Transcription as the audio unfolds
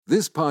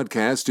This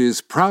podcast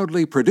is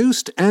proudly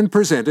produced and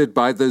presented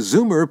by the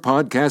Zoomer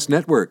Podcast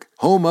Network,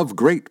 home of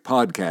great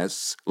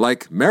podcasts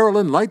like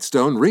Marilyn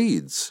Lightstone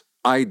Reads,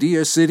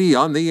 Idea City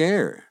on the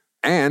Air,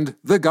 and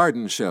The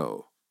Garden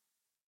Show.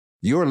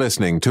 You're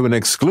listening to an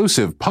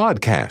exclusive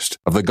podcast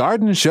of The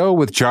Garden Show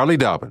with Charlie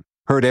Dobbin,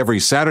 heard every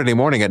Saturday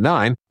morning at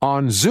 9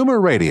 on Zoomer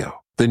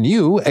Radio, the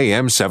new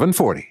AM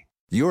 740.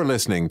 You're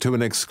listening to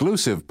an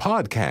exclusive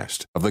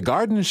podcast of The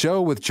Garden Show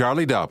with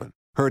Charlie Dobbin,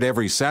 heard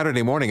every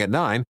Saturday morning at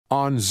 9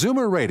 on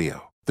Zoomer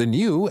Radio, the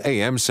new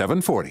AM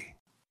 740.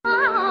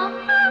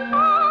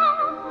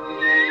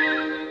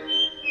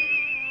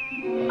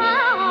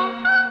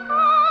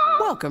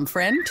 Welcome,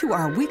 friend, to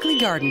our weekly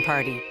garden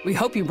party. We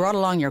hope you brought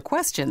along your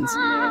questions,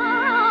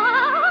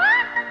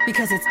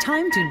 because it's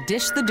time to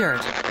dish the dirt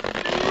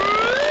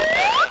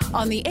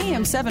on the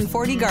AM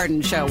 740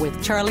 Garden Show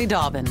with Charlie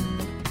Dobbin.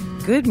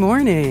 Good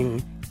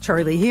morning.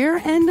 Charlie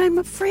here, and I'm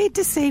afraid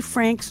to say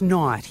Frank's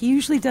not. He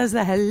usually does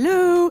the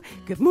hello,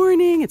 good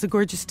morning, it's a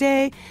gorgeous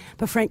day,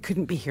 but Frank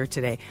couldn't be here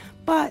today.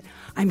 But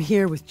I'm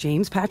here with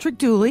James Patrick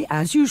Dooley,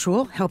 as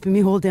usual, helping me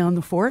hold down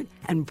the fort,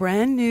 and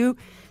brand new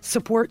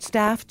support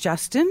staff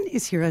Justin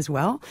is here as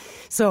well.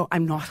 So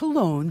I'm not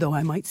alone, though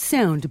I might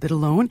sound a bit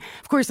alone.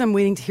 Of course, I'm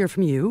waiting to hear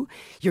from you.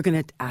 You're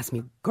going to ask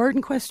me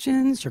garden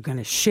questions. You're going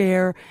to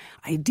share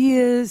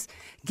ideas,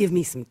 give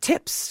me some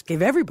tips,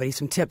 give everybody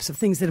some tips of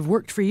things that have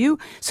worked for you.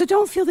 So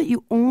don't feel that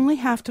you only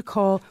have to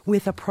call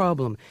with a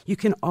problem. You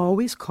can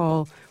always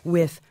call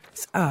with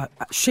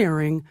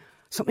sharing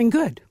something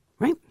good,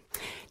 right?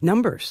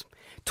 Numbers.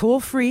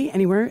 Toll free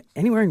anywhere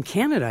in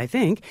Canada, I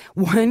think.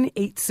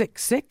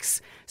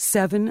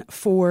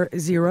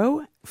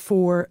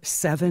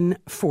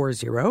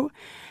 1-866-740-4740.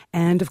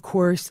 And of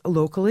course,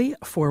 locally,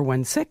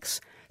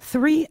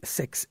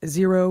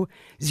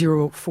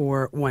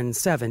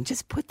 416-360-0417.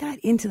 Just put that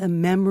into the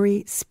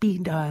memory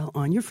speed dial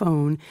on your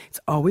phone. It's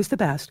always the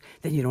best.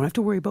 Then you don't have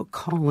to worry about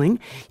calling.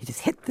 You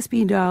just hit the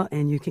speed dial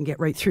and you can get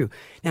right through.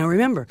 Now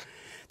remember,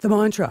 the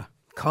mantra,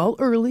 call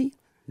early.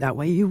 That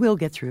way you will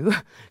get through.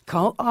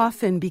 Call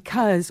often,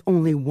 because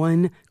only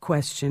one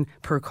question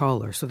per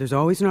caller. So there's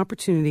always an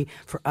opportunity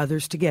for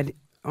others to get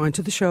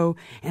onto the show.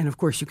 And of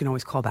course, you can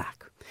always call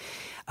back.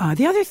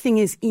 The other thing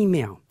is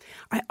email.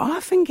 I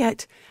often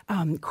get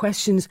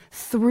questions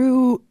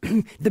through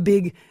the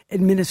big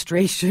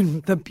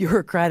administration, the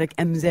bureaucratic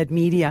MZ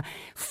media,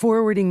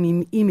 forwarding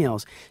me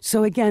emails.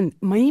 So again,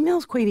 my email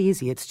is quite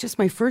easy. It's just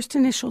my first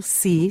initial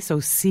C, so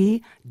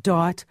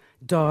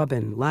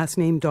C.Dobbin, last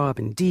name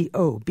Dobbin,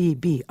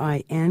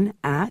 Dobbin,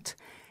 at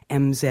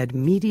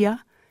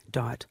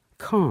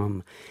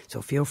mzmedia.com.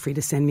 So feel free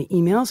to send me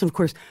emails. And of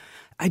course,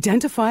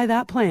 identify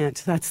that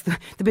plant. That's the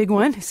big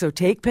one. So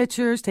take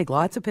pictures, take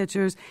lots of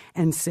pictures,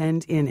 and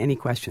send in any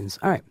questions.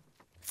 All right.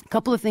 A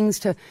couple of things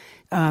to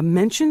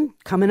mention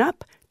coming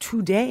up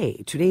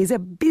today. Today is a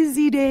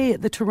busy day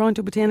at the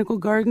Toronto Botanical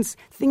Gardens.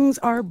 Things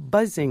are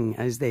buzzing,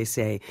 as they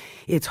say.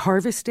 It's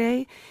Harvest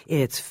Day.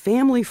 It's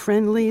family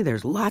friendly.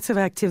 There's lots of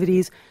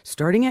activities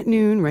starting at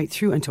noon right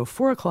through until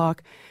 4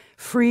 o'clock.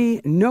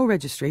 Free, no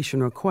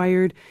registration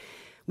required.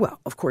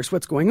 Well, of course,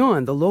 what's going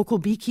on? The local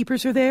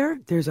beekeepers are there.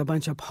 There's a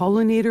bunch of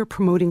pollinator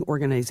promoting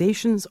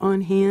organizations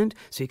on hand,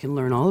 so you can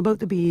learn all about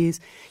the bees.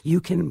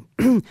 You can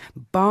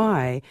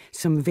buy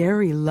some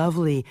very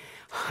lovely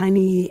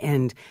honey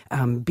and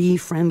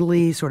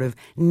bee-friendly sort of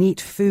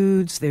neat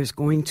foods. There's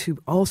going to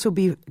also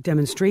be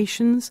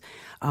demonstrations.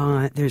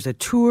 There's a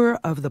tour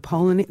of the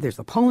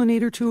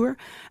pollinator tour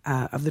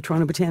of the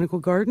Toronto Botanical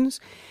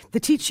Gardens. The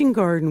Teaching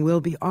Garden will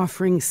be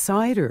offering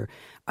cider,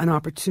 an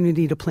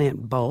opportunity to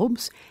plant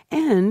bulbs,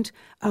 and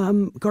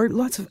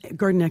lots of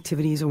garden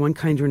activities of one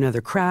kind or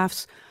another,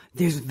 crafts.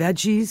 There's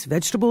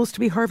vegetables to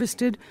be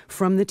harvested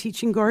from the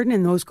Teaching Garden,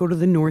 and those go to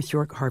the North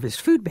York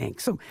Harvest Food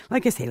Bank. So,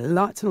 like I say,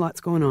 lots and lots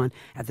going on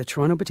at the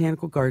Toronto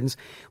Botanical Gardens,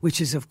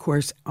 which is, of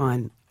course,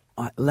 on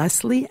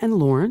Leslie and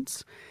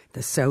Lawrence,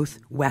 the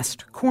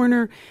southwest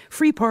corner.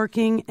 Free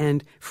parking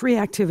and free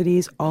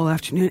activities all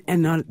afternoon.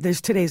 And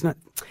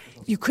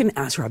you couldn't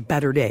ask for a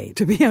better day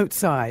to be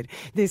outside.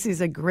 This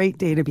is a great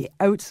day to be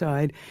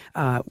outside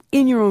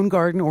in your own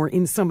garden or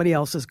in somebody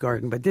else's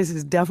garden. But this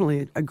is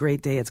definitely a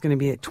great day. It's going to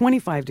be at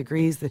 25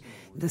 degrees.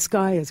 The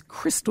sky is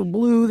crystal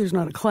blue. There's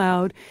not a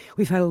cloud.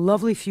 We've had a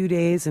lovely few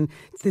days, and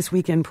this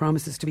weekend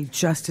promises to be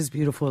just as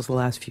beautiful as the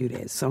last few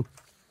days. So,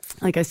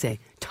 like I say,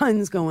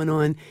 tons going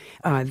on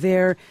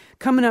there.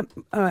 Coming up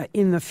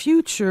in the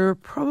future,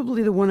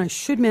 probably the one I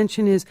should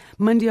mention is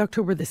Monday,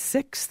 October the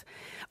 6th.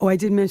 Oh, I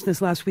did mention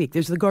this last week.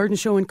 There's the garden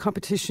show and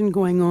competition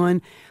going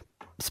on,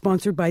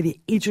 sponsored by the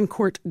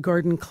Agincourt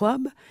Garden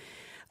Club.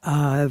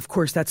 Of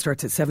course, that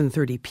starts at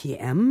 7:30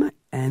 p.m.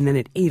 And then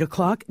at 8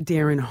 o'clock,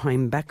 Darren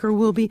Heimbecker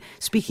will be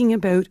speaking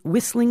about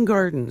Whistling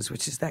Gardens,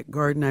 which is that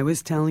garden I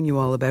was telling you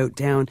all about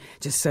down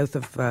just south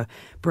of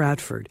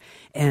Bradford.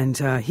 And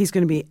he's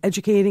going to be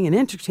educating and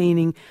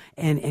entertaining,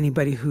 and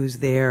anybody who's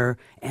there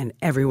and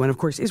everyone, of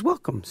course, is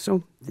welcome.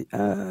 So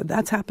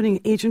that's happening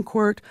at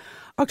Agincourt,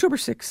 October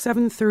 6th,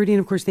 7:30.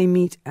 And, of course, they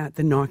meet at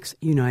the Knox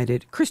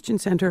United Christian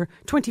Centre,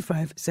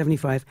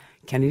 2575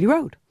 Kennedy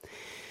Road.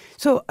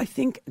 So I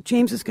think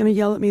James is going to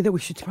yell at me that we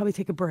should probably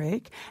take a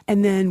break.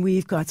 And then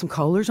we've got some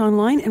callers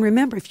online. And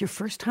remember, if you're a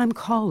first-time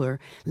caller,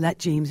 let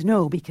James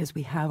know because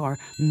we have our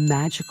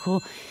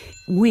magical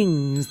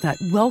wings, that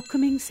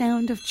welcoming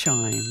sound of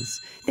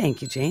chimes.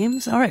 Thank you,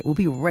 James. All right, we'll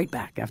be right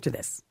back after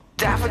this.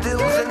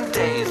 Daffodils and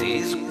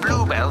daisies,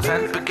 bluebells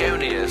and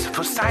begonias,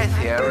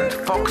 forsythia and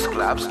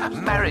foxgloves,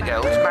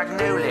 marigolds,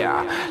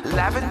 magnolia,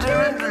 lavender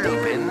and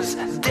lupins,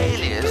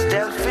 dahlias,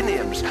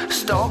 delphiniums,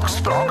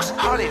 stalks, phlox,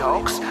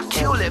 hollyhocks,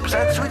 tulips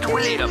and sweet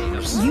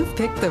williams. You've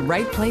picked the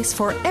right place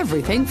for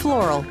everything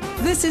floral.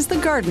 This is The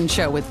Garden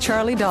Show with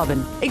Charlie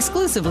Dobbin,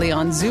 exclusively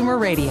on Zoomer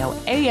Radio,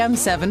 AM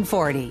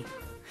 740.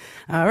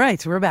 All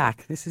right, we're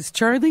back. This is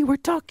Charlie. We're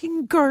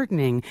talking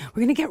gardening.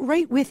 We're going to get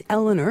right with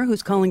Eleanor,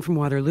 who's calling from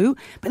Waterloo.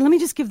 But let me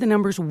just give the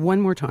numbers one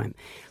more time.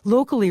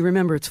 Locally,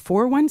 remember, it's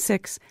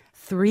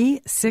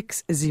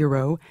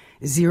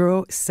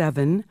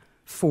 416-360-0740.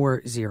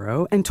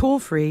 And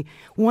toll-free,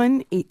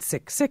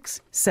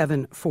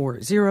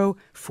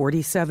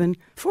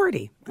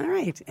 1-866-740-4740. All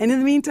right. And in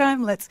the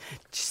meantime, let's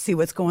see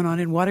what's going on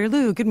in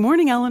Waterloo. Good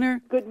morning, Eleanor.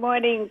 Good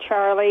morning,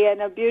 Charlie,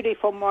 and a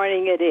beautiful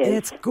morning it is.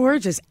 It's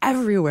gorgeous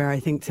everywhere, I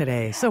think,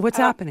 today. So what's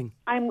happening?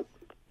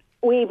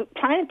 We've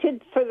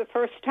planted for the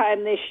first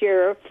time this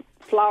year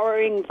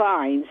flowering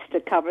vines to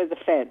cover the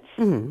fence.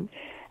 Mm-hmm.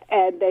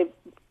 And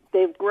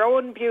they've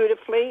grown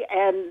beautifully,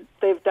 and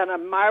they've done a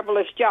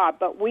marvelous job.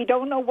 But we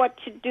don't know what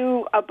to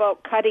do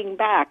about cutting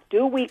back.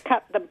 Do we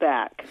cut them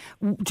back?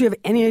 Do you have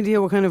any idea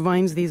what kind of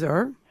vines these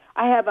are?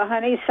 I have a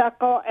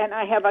honeysuckle, and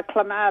I have a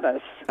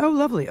clematis. Oh,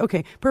 lovely.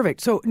 Okay, perfect.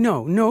 So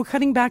no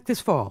cutting back this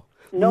fall.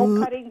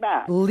 No cutting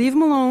back. Leave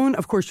them alone.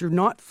 Of course, you're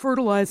not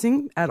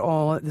fertilizing at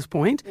all at this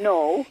point.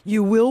 No.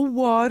 You will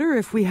water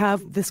if we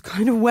have this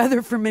kind of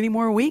weather for many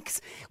more weeks.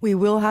 We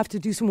will have to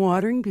do some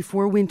watering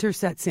before winter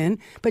sets in,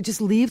 but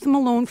just leave them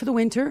alone for the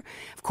winter.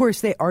 Of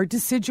course, they are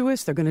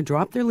deciduous. They're going to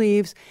drop their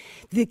leaves.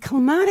 The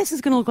clematis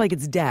is going to look like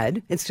it's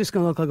dead. It's just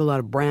going to look like a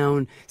lot of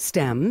brown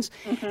stems.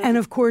 Mm-hmm. And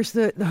of course,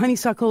 the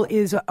honeysuckle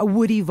is a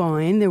woody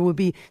vine. There will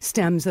be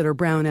stems that are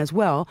brown as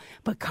well.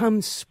 But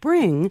come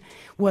spring,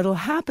 what will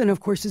happen,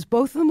 of course, is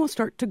both of them will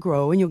start to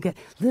grow and you'll get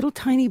little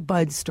tiny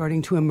buds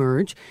starting to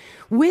emerge.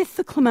 With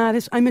the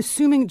clematis, I'm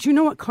assuming, do you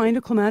know what kind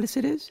of clematis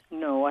it is?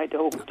 No, I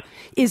don't.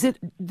 Is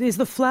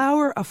the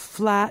flower a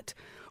flat,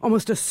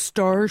 almost a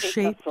star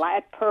shape? It's a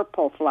flat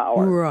purple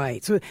flower.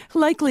 Right. So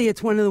likely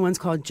it's one of the ones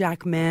called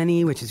Jack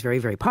Manny, which is very,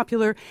 very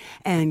popular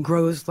and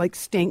grows like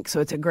stink. So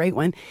it's a great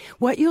one.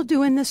 What you'll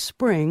do in the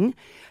spring,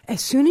 as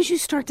soon as you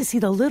start to see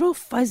the little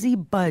fuzzy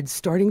buds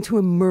starting to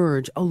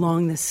emerge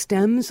along the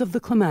stems of the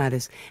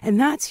clematis, and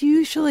that's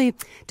usually,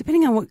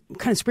 depending on what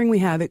kind of spring we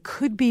have, it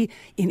could be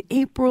in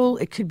April,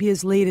 it could be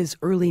as late as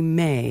early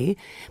May,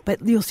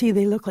 but you'll see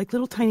they look like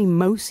little tiny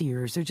mouse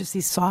ears. They're just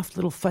these soft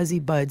little fuzzy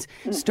buds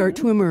start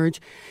to emerge.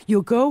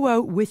 You'll go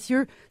out with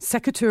your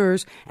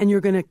secateurs and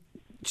you're going to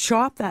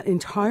chop that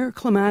entire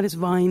clematis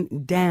vine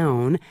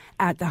down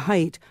at the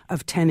height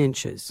of 10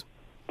 inches.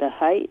 The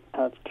height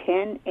of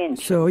 10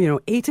 inches. So,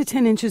 8 to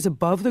 10 inches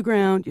above the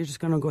ground, you're just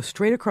going to go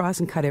straight across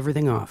and cut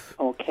everything off.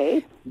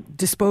 Okay.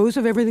 Dispose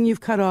of everything you've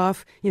cut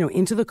off,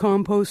 into the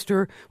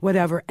composter,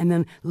 whatever, and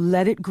then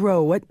let it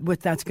grow.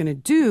 What that's going to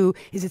do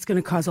is it's going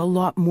to cause a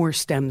lot more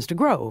stems to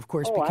grow, of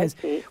course, because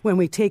when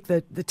we take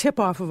the tip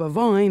off of a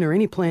vine or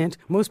any plant,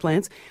 most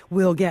plants,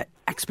 we'll get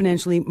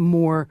exponentially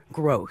more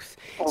growth.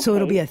 Okay. So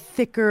it'll be a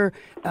thicker,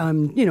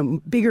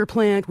 bigger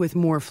plant with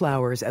more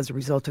flowers as a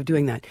result of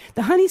doing that.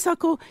 The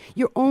honeysuckle,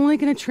 you're only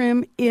going to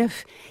trim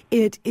if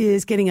it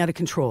is getting out of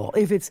control.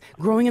 If it's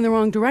growing in the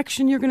wrong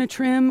direction, you're going to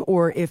trim,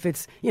 or if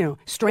it's,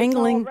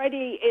 strangling.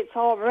 It's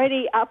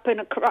already up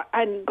and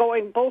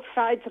going both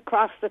sides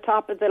across the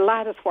top of the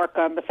lattice work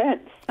on the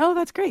fence. Oh,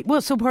 that's great.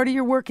 Well, so part of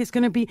your work is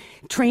going to be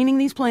training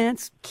these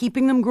plants,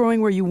 keeping them growing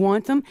where you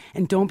want them,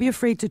 and don't be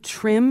afraid to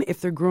trim if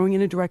they're growing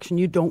in a direction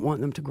you don't want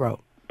them to grow.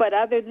 But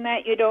other than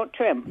that, you don't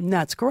trim.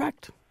 That's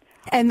correct.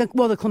 And the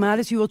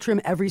clematis you will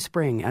trim every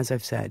spring, as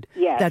I've said.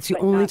 Yes, that's the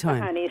only time.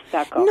 The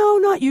honeysuckle. No,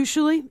 not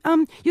usually.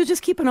 You'll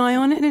just keep an eye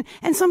on it,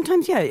 and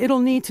sometimes, it'll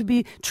need to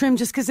be trimmed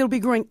just because it'll be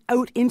growing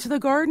out into the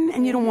garden,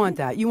 and you don't want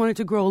that. You want it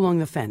to grow along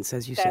the fence,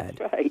 as you said.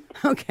 That's right.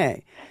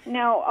 Okay.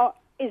 Now,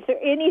 is there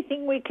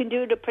anything we can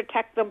do to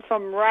protect them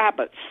from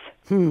rabbits?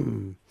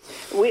 We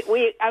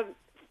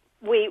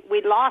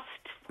lost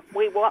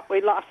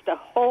a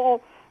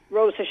whole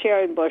Rosa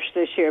Sharon bush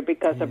this year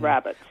because of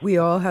rabbits. We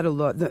all had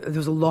there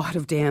was a lot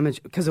of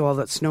damage because of all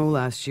that snow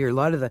last year. A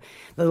lot of the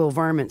little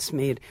varmints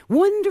made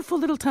wonderful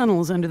little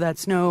tunnels under that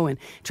snow and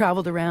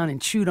traveled around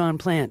and chewed on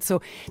plants.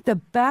 So the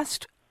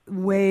best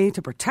way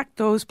to protect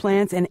those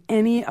plants and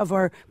any of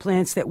our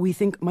plants that we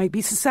think might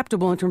be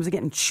susceptible in terms of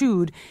getting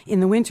chewed in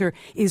the winter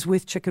is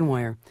with chicken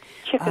wire.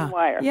 Chicken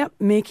wire. Yep.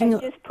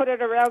 And just put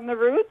it around the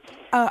roots?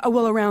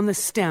 Around the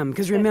stem.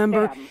 Because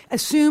remember,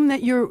 assume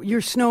that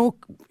your snow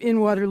in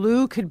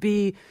Waterloo could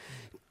be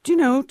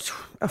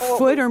a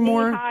foot or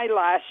more. High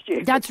last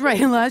year. That's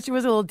right. Last year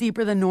was a little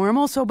deeper than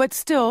normal. So, but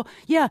still,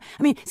 yeah.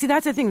 I mean, see,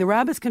 that's the thing. The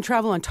rabbits can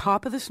travel on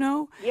top of the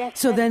snow. Yes.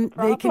 So then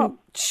the they can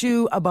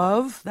chew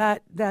above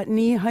that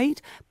knee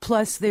height.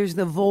 Plus, there's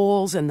the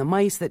voles and the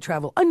mice that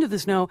travel under the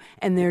snow,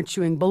 and they're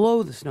chewing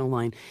below the snow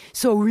line.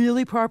 So,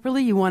 really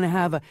properly, you want to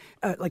have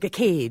like a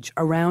cage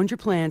around your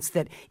plants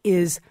that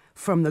is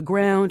from the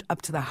ground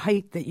up to the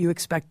height that you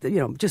expect,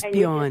 just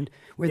beyond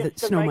where the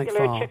snow might fall. Just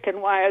the regular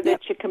chicken wire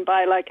that you can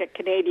buy like a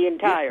Canadian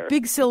Tire.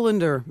 Big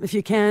cylinder, if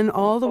you can,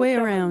 all the way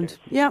around.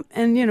 Yeah,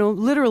 and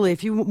literally,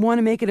 if you want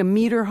to make it a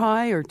meter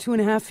high or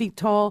 2.5 feet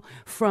tall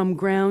from the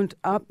ground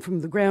up,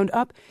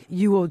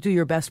 you will do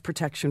your best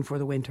protection for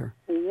the winter.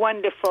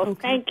 Wonderful.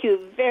 Okay. Thank you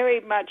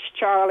very much,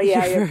 Charlie.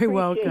 You're I very appreciate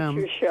welcome.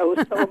 your show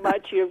so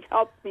much. You've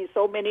helped me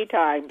so many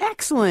times.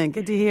 Excellent.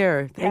 Good to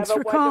hear. Thanks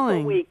for calling.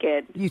 Have a wonderful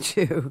weekend. You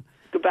too.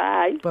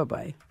 Goodbye.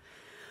 Bye-bye.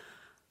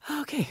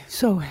 Okay,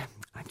 so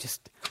I'm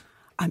just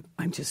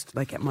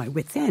like at my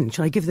wit's end.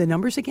 Shall I give the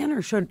numbers again,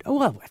 or should? Oh,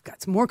 well, I've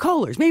got some more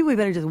callers. Maybe we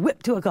better just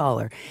whip to a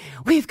caller.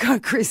 We've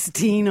got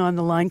Christine on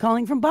the line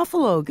calling from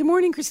Buffalo. Good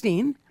morning,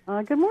 Christine.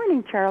 Good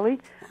morning,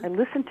 Charlie. I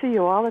listen to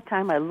you all the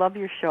time. I love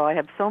your show. I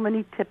have so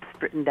many tips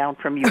written down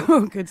from you.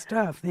 Oh, good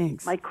stuff.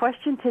 Thanks. My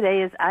question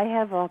today is, I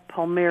have a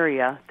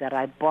palmaria that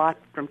I bought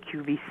from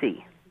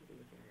QVC.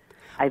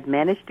 I've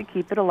managed to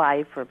keep it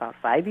alive for about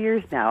 5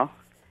 years now,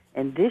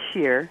 and this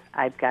year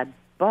I've got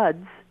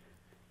buds,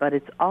 but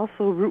it's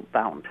also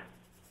root-bound.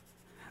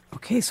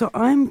 Okay, so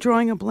I'm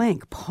drawing a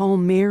blank.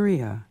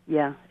 Palmaria.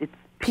 Yeah, it's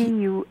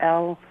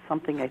P-U-L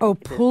something, I think. Oh,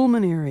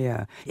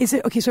 pulmonaria. Is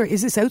it, okay, sorry,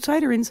 is this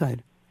outside or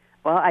inside?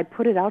 Well, I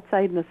put it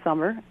outside in the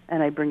summer,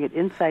 and I bring it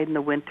inside in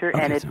the winter,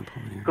 Okay, and it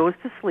goes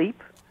to sleep.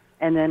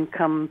 And then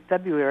come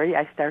February,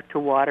 I start to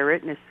water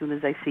it, and as soon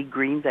as I see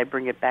greens, I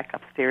bring it back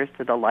upstairs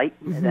to the light,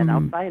 and then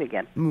outside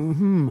again.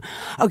 Mm-hmm.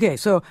 Okay,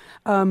 so,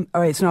 all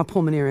right, it's not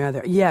pulmonary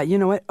either. Yeah, you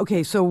know what?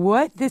 Okay,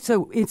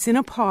 so it's in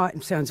a pot.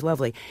 It sounds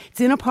lovely.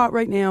 It's in a pot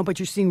right now, but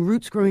you're seeing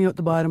roots growing out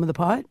the bottom of the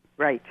pot?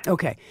 Right.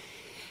 Okay.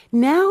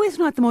 Now is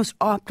not the most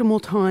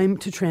optimal time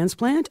to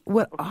transplant.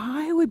 What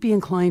I would be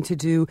inclined to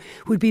do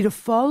would be to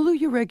follow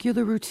your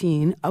regular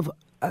routine of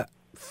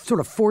sort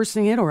of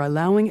forcing it or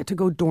allowing it to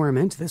go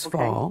dormant this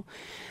fall.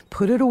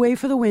 Put it away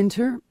for the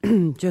winter,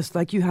 just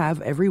like you have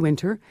every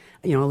winter.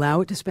 Allow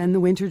it to spend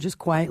the winter just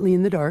quietly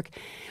in the dark.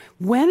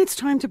 When it's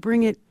time to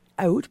bring it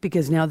out,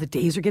 because now the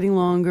days are getting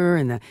longer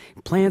and the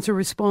plants are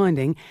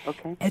responding,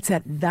 it's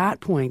at that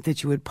point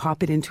that you would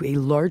pop it into a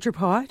larger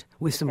pot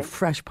with some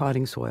fresh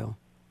potting soil.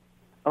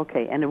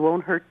 Okay, and it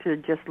won't hurt to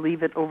just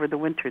leave it over the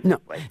winter this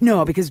way?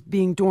 No, because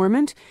being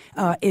dormant,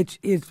 it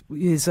is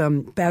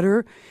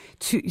better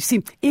to...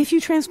 See, if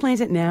you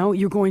transplant it now,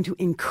 you're going to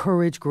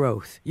encourage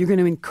growth. You're going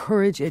to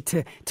encourage it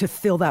to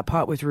fill that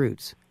pot with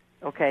roots.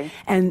 Okay.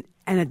 And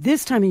at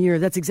this time of year,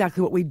 that's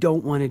exactly what we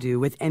don't want to do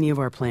with any of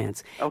our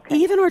plants. Okay.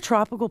 Even our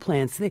tropical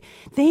plants,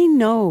 they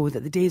know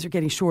that the days are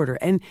getting shorter.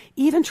 And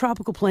even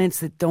tropical plants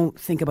that don't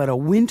think about a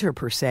winter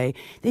per se,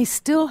 they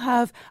still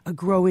have a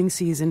growing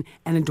season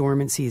and a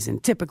dormant season,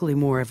 typically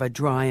more of a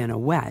dry and a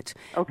wet,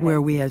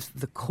 where we have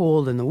the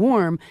cold and the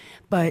warm.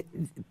 But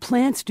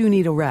plants do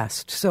need a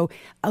rest. So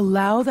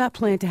allow that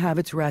plant to have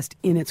its rest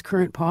in its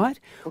current pot.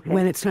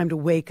 When it's time to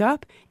wake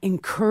up,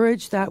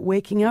 encourage that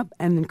waking up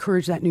and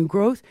encourage that new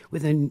growth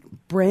with a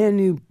brand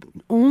new,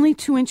 only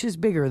 2 inches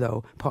bigger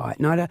though, pot,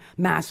 not a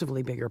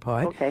massively bigger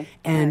pot. Okay.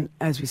 And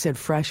as we said,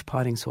 fresh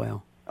potting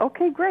soil.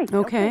 Okay, great.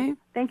 Okay.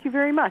 Thank you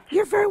very much.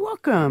 You're very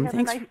welcome. Have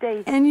Thanks. a nice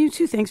day. And you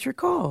too. Thanks for your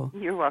call.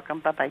 You're welcome.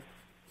 Bye-bye.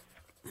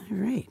 All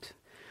right.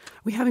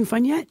 Are we having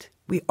fun yet?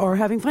 We are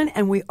having fun,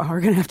 and we are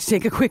going to have to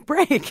take a quick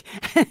break.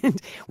 And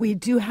we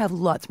do have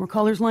lots more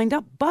callers lined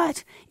up.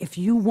 But if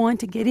you want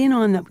to get in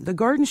on the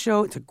garden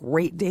show, it's a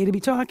great day to be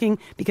talking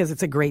because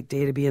it's a great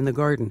day to be in the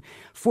garden.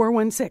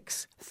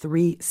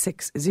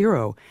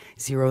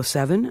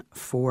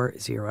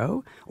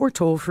 416-360-0740 or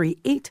toll free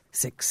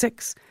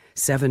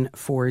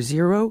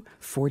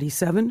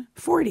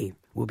 866-740-4740.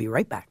 We'll be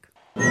right back.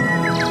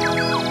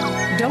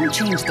 Don't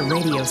change the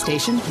radio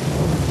station.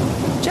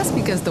 Just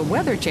because the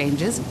weather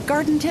changes,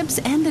 garden tips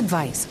and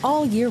advice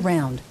all year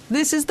round.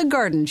 This is The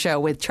Garden Show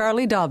with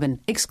Charlie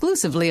Dobbin,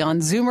 exclusively on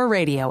Zoomer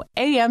Radio,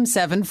 AM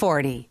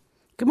 740.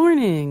 Good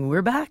morning.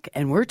 We're back,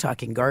 and we're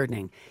talking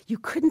gardening. You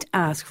couldn't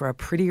ask for a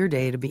prettier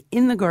day to be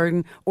in the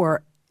garden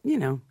or,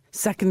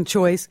 second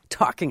choice,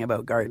 talking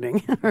about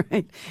gardening. All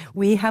right.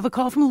 We have a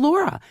call from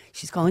Laura.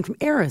 She's calling from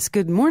Eris.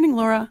 Good morning,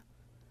 Laura.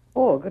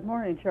 Oh, good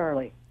morning,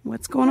 Charlie.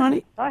 What's going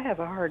on? I have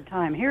a hard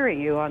time hearing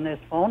you on this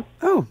phone.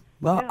 Oh,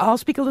 well, yeah. I'll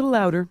speak a little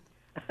louder.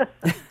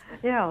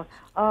 Yeah.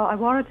 I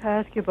wanted to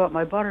ask you about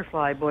my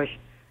butterfly bush.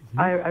 Mm-hmm.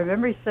 I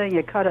remember you saying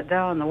you cut it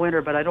down in the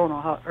winter, but I don't know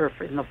how, or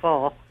in the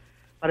fall,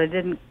 but I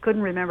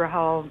couldn't remember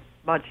how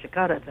much you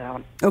cut it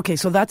down. Okay,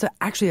 so that's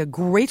actually a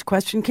great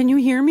question. Can you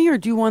hear me, or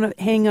do you want to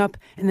hang up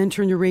and then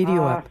turn your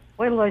radio up?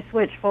 Wait till I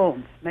switch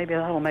phones. Maybe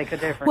that'll make a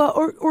difference.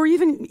 Well, or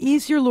even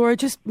easier, Laura,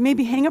 just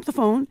maybe hang up the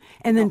phone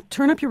and then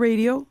turn up your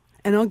radio,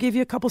 and I'll give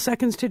you a couple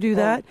seconds to do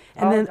that.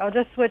 And then I'll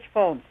just switch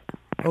phones.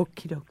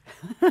 Okie doke.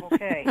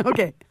 Okay.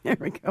 Okay, there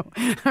we go.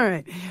 All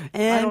right.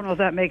 And I don't know if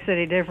that makes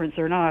any difference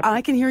or not.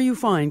 I can hear you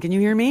fine. Can you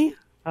hear me?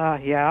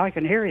 Yeah, I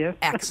can hear you.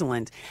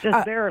 Excellent.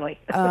 Just barely.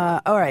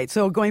 All right.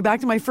 So going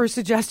back to my first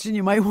suggestion,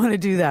 you might want to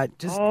do that.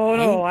 Just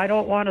no, I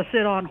don't want to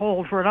sit on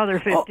hold for another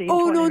 15,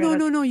 20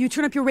 minutes. No. You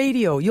turn up your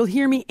radio. You'll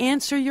hear me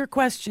answer your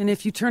question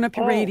if you turn up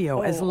your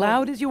radio as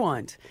loud as you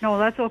want. No,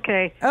 that's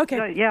okay. Okay.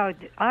 So, yeah,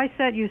 I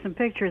sent you some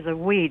pictures of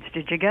weeds.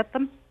 Did you get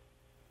them?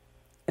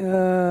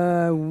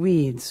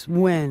 Weeds.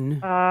 When?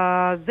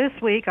 This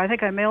week. I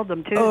think I mailed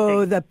them Tuesday.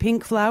 Oh, the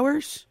pink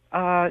flowers?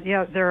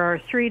 Yeah, there are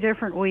 3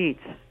 different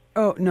weeds.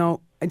 Oh,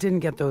 no. I didn't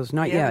get those.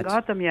 Not You yet. haven't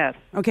got them yet.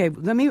 Okay,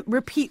 let me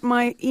repeat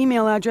my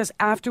email address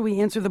after we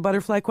answer the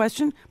butterfly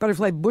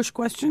bush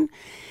question.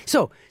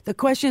 So the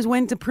question is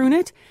when to prune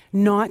it?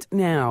 Not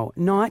now.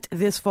 Not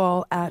this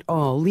fall at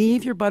all.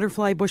 Leave your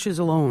butterfly bushes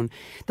alone.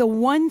 The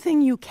one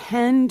thing you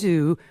can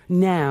do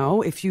now,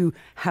 if you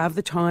have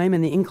the time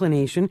and the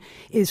inclination,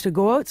 is to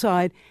go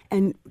outside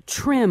and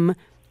trim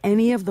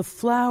any of the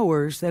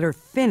flowers that are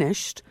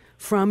finished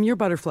from your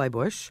butterfly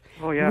bush.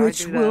 Oh, yeah,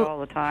 which I do that all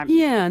the time.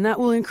 Yeah, and that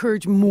will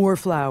encourage more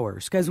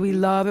flowers because we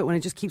love it when it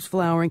just keeps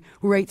flowering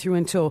right through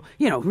until,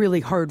 really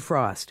hard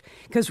frost.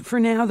 Because for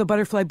now, the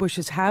butterfly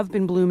bushes have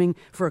been blooming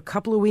for a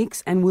couple of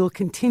weeks and will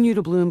continue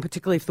to bloom,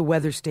 particularly if the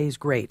weather stays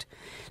great.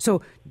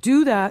 So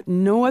do that,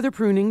 no other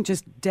pruning,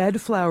 just dead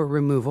flower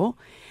removal.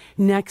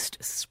 Next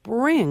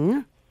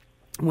spring,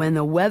 when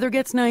the weather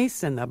gets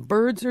nice and the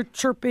birds are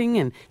chirping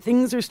and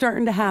things are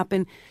starting to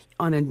happen,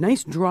 on a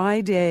nice dry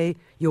day,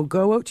 you'll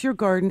go out to your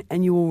garden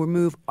and you will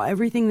remove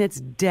everything that's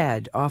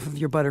dead off of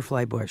your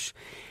butterfly bush.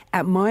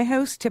 At my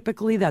house,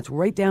 typically that's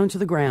right down to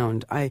the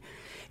ground.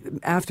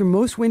 After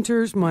most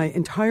winters, my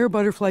entire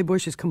butterfly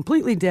bush is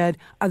completely dead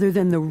other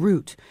than the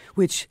root,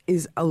 which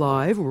is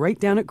alive right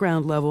down at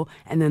ground level,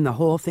 and then the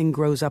whole thing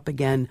grows up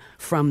again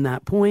from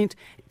that point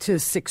to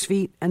 6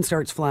 feet and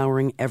starts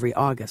flowering every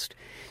August.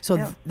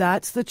 So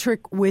that's the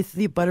trick with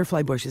the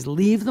butterfly bushes.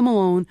 Leave them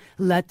alone,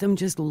 let them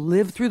just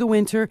live through the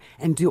winter,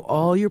 and do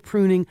all your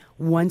pruning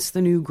once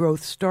the new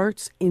growth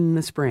starts in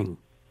the spring.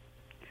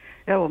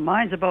 Yeah, well,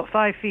 mine's about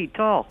 5 feet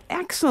tall.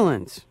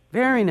 Excellent.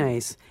 Very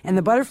nice. And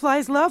the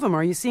butterflies love them.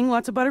 Are you seeing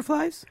lots of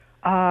butterflies?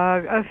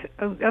 A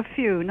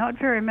few, not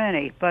very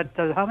many, but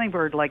the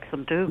hummingbird likes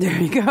them too.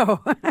 There you go.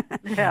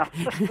 Yeah.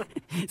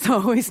 It's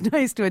always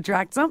nice to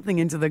attract something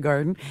into the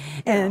garden.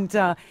 And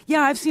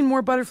I've seen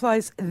more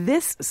butterflies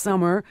this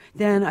summer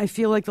than I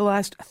feel like the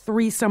last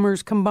 3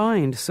 summers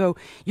combined. So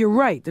you're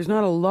right. There's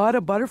not a lot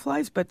of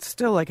butterflies, but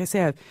still, like I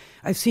say,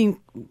 I've seen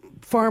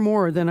far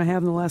more than I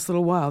have in the last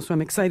little while. So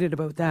I'm excited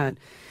about that.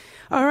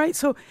 All right.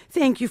 So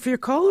thank you for your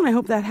call, and I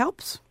hope that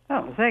helps.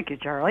 Oh, thank you,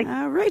 Charlie.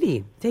 All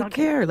righty. Take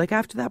care. Look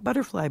after that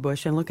butterfly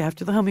bush and look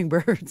after the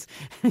hummingbirds.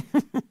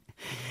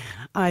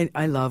 I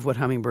love what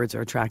hummingbirds are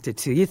attracted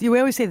to. We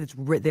always say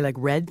that they like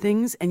red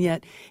things, and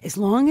yet as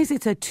long as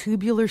it's a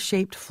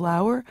tubular-shaped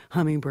flower,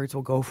 hummingbirds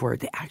will go for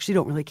it. They actually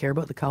don't really care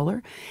about the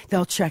color.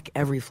 They'll check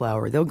every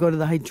flower. They'll go to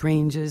the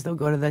hydrangeas. They'll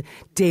go to the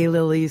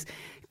daylilies.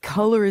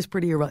 Color is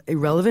pretty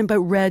irrelevant, but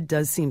red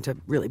does seem to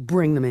really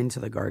bring them into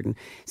the garden.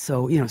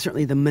 So,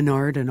 certainly the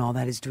Menard and all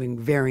that is doing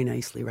very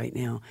nicely right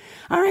now.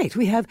 All right,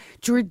 we have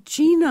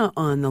Georgina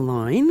on the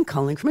line,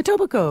 calling from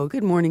Etobicoke.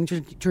 Good morning,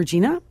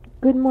 Georgina.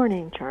 Good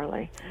morning,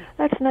 Charlie.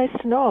 That's nice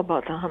to know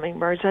about the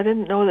hummingbirds. I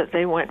didn't know that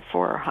they went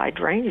for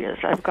hydrangeas.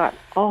 I've got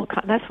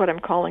that's what I'm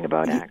calling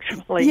about,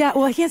 actually. Yeah,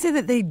 well, I can't say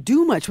that they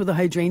do much with the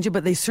hydrangea,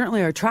 but they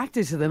certainly are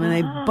attracted to them, and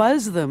they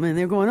buzz them, and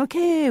they're going,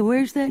 okay,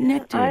 where's that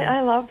nectar?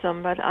 I love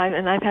them, but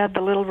I've had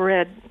the little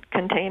red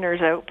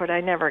containers out, but I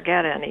never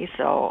get any,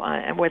 so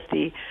with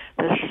the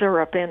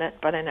syrup in it,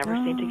 but I never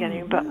seem to get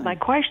any. But my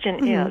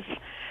question is,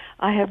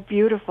 I have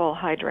beautiful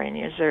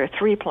hydrangeas. There are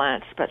 3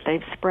 plants, but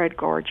they've spread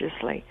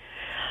gorgeously.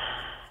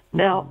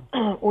 Now,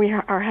 we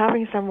are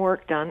having some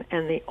work done,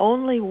 and the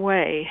only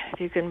way, if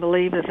you can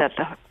believe it, that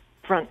the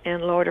front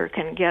end loader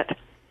can get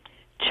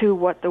to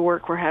what the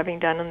work we're having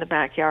done in the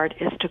backyard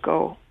is to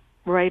go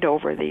right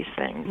over these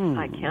things.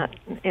 I can't.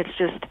 It's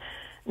just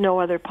no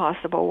other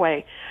possible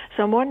way.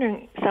 So I'm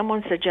wondering,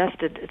 someone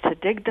suggested to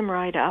dig them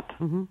right up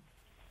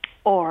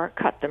or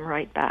cut them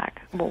right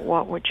back. Well,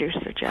 what would you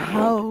suggest?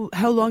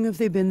 How long have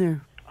they been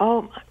there?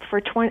 Oh,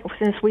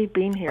 since we've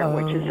been here,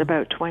 which is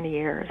about 20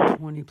 years.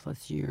 20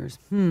 plus years.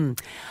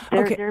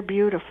 They're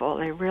beautiful.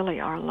 They really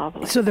are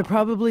lovely. So they're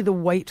probably the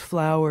white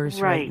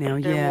flowers right now.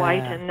 They're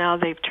white, and now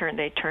they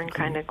turn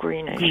kind of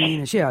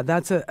greenish. Yeah,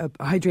 that's a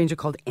hydrangea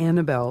called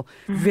Annabelle.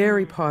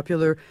 Very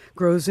popular.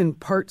 Grows in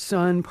part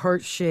sun,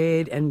 part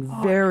shade, and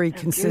very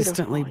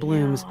consistently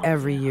blooms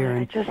every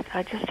year.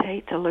 I just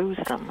hate to lose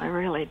them. I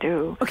really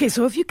do. Okay,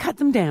 so if you cut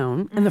them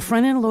down and the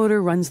front end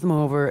loader runs them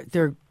over,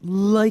 they're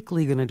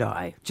likely going to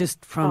die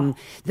just from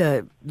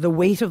the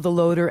weight of the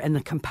loader and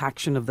the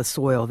compaction of the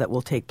soil that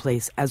will take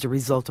place as a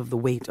result of the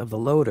weight of the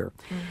loader.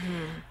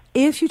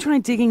 If you try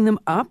digging them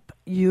up,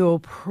 you'll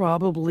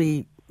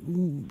probably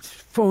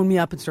phone me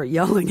up and start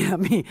yelling at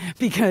me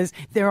because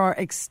there are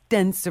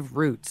extensive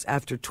roots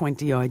after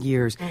 20-odd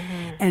years.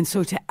 And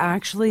so to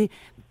actually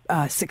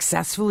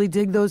successfully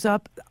dig those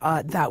up,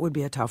 that would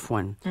be a tough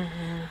one.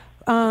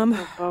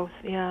 Both,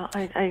 yeah.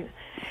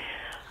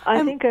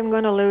 I think I'm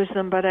going to lose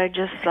them, but I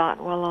just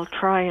thought, well, I'll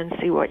try and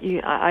see what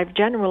I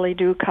generally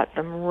do cut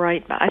them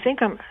right back. I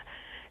think I'm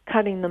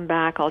cutting them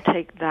back. I'll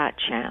take that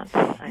chance,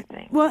 I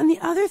think. Well, and the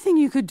other thing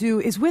you could do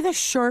is with a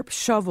sharp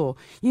shovel.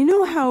 You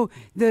know how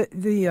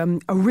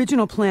the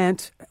original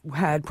plant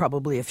had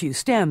probably a few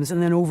stems,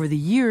 and then over the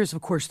years,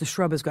 of course, the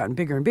shrub has gotten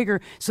bigger and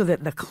bigger so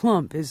that the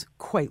clump is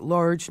quite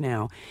large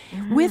now.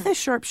 Mm-hmm. With a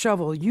sharp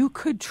shovel, you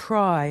could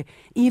try,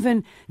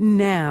 even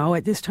now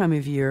at this time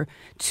of year,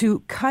 to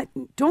cut.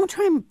 Don't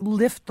try and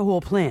lift the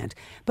whole plant,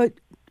 but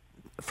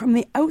from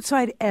the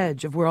outside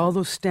edge of where all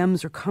those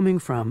stems are coming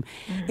from,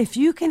 if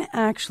you can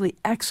actually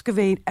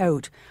excavate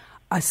out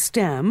a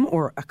stem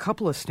or a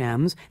couple of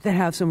stems that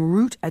have some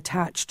root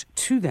attached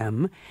to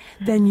them,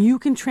 then you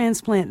can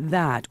transplant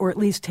that, or at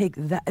least take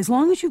that. As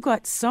long as you've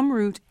got some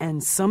root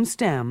and some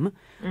stem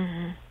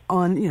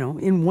on,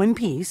 in one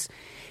piece,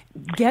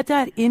 get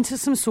that into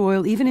some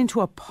soil, even into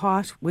a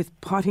pot with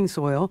potting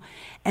soil,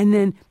 and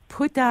then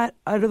put that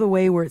out of the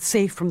way where it's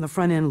safe from the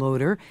front end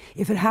loader.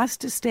 If it has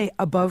to stay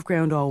above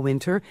ground all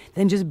winter,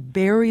 then just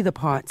bury the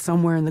pot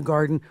somewhere in the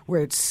garden where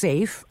it's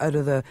safe out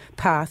of the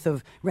path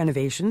of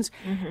renovations.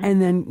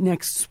 And then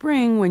next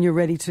spring, when you're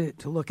ready to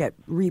look at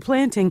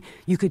replanting,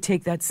 you could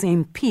take that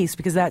same piece,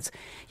 because that's,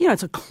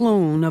 it's a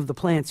clone of the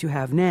plants you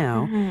have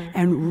now,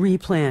 and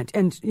replant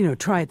and,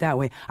 try it that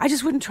way. I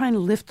just wouldn't try and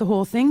lift the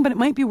whole thing, but it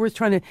might be worth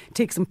trying to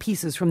take some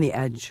pieces from the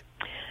edge.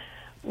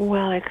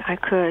 Well, I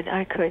could,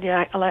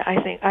 yeah.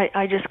 I think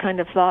I just kind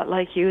of thought,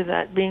 like you,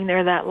 that being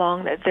there that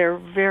long, that they're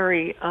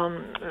very,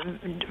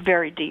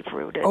 very deep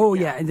rooted. Oh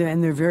yeah,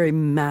 and they're very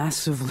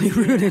massively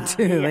rooted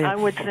too. Yeah, I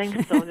would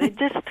think so. They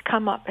just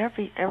come up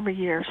every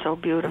year so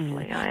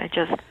beautifully. I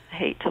just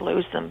hate to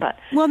lose them, but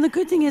well, and the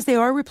good thing is they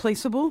are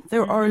replaceable.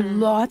 There are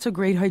lots of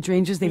great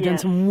hydrangeas. They've done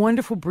some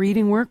wonderful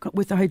breeding work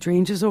with the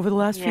hydrangeas over the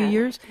last few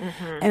years.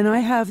 And I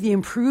have the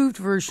improved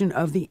version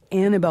of the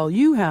Annabelle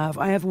you have.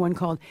 I have one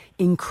called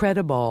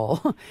Incredible.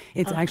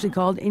 It's actually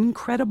called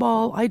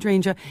Incredible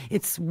hydrangea.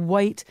 It's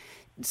white.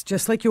 It's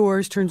just like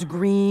yours, turns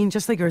green,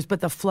 just like yours,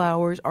 but the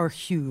flowers are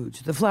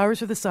huge. The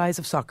flowers are the size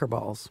of soccer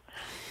balls.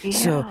 Yeah,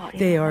 so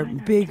they are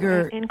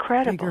bigger.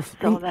 Incredible. Bigger,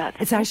 So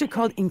it's actually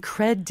called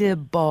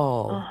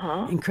Incredible.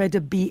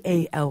 Incredible,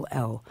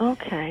 B-A-L-L.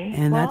 Okay.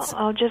 And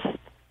I'll just...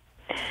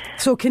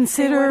 So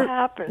consider, see what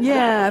happens.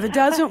 Yeah, if it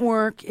doesn't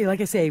work, like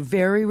I say,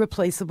 very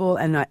replaceable,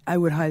 and I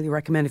would highly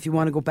recommend, if you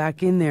want to go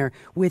back in there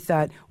with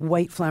that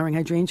white flowering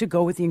hydrangea,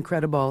 go with the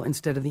Incredible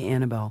instead of the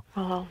Annabelle.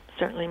 Well, I'll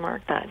certainly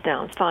mark that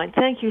down. Fine.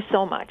 Thank you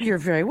so much. You're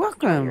very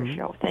welcome. Enjoy your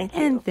show. Thank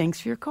you. And thanks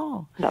for your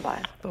call.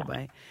 Bye-bye.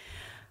 Bye-bye.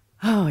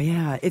 Oh,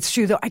 yeah, it's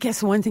true, though. I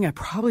guess one thing I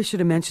probably should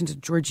have mentioned to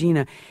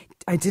Georgina,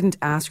 I didn't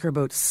ask her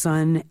about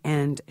sun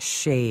and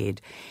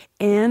shade.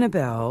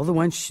 Annabelle,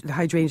 the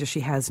hydrangea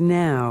she has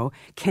now,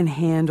 can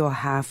handle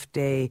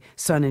half-day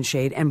sun and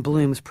shade and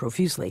blooms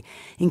profusely.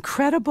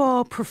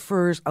 Incredible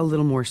prefers a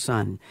little more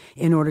sun.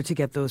 In order to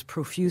get those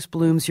profuse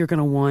blooms, you're going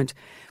to want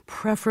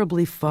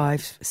preferably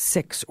 5,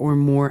 6 or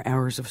more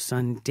hours of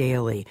sun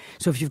daily.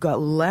 So if you've got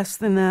less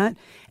than that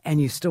and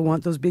you still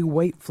want those big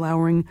white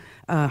flowering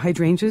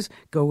hydrangeas,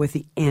 go with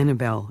the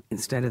Annabelle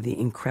instead of the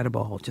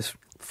Incredible, just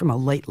from a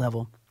light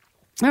level.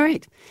 All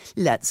right,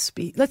 let's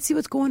see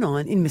what's going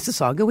on in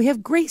Mississauga. We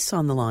have Grace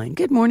on the line.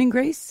 Good morning,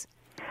 Grace.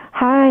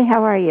 Hi,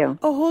 how are you?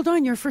 Oh, hold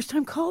on, you're a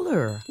first-time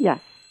caller. Yes.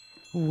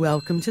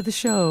 Welcome to the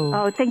show.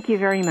 Oh, thank you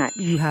very much.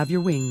 You have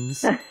your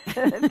wings.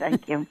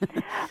 Thank you.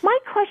 My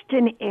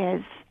question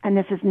is, and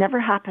this has never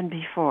happened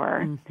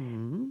before,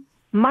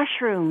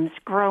 mushrooms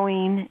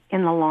growing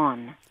in the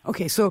lawn.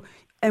 Okay, so,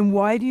 and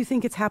why do you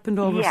think it's happened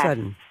all of a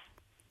sudden?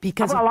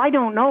 Because I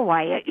don't know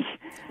why.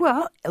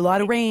 Well, a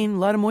lot of rain, a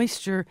lot of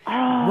moisture,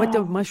 what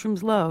the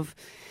mushrooms love.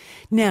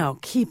 Now,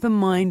 keep in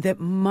mind that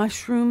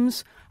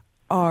mushrooms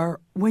are,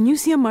 when you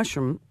see a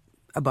mushroom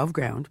above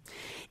ground,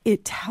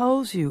 it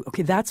tells you,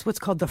 okay, that's what's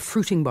called the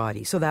fruiting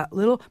body. So that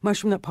little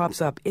mushroom that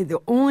pops up,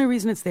 the only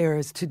reason it's there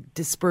is to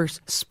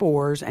disperse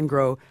spores and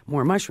grow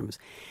more mushrooms.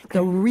 Okay.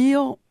 The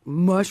real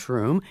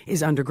mushroom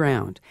is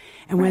underground.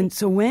 And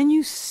when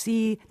you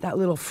see that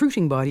little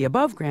fruiting body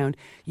above ground,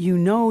 you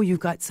know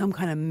you've got some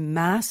kind of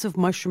massive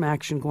mushroom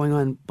action going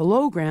on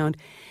below ground.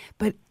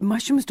 But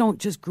mushrooms don't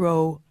just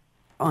grow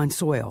on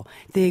soil.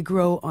 They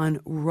grow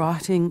on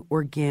rotting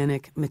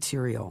organic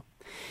material.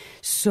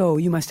 So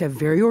you must have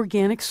very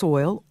organic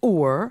soil,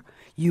 or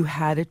you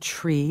had a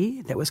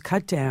tree that was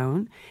cut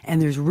down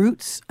and there's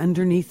roots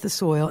underneath the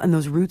soil, and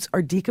those roots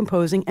are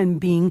decomposing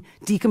and being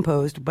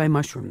decomposed by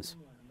mushrooms.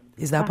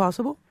 Is that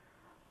possible?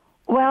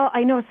 Well,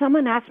 I know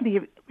someone asked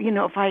me,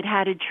 if I'd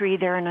had a tree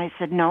there, and I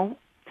said no.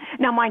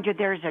 Now, mind you,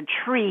 there's a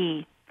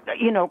tree,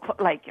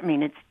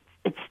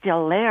 it's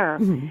still there.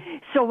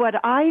 So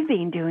what I've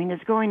been doing is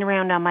going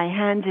around on my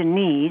hands and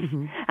knees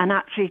and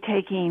actually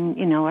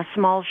taking, a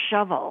small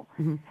shovel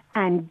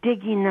and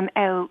digging them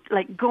out,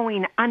 like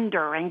going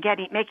under and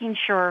making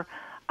sure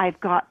I've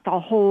got the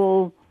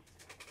whole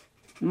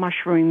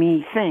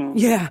mushroomy thing.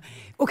 Yeah.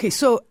 Okay,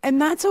 so,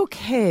 and that's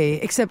okay,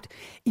 except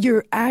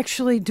you're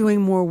actually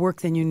doing more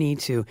work than you need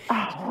to.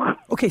 Oh.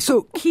 Okay,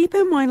 so keep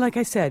in mind, like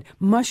I said,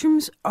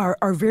 mushrooms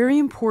are very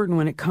important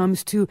when it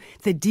comes to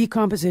the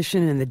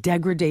decomposition and the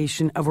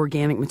degradation of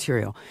organic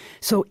material.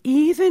 So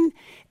even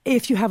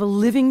if you have a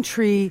living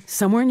tree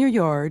somewhere in your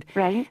yard,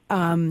 right,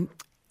 and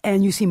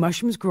you see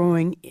mushrooms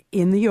growing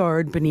in the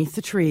yard beneath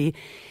the tree,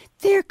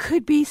 there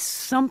could be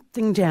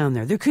something down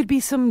there. There could be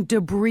some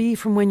debris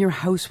from when your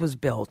house was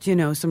built. You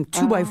know, some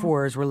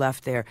 2x4s were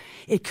left there.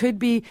 It could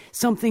be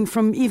something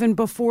from even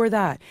before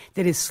that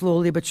is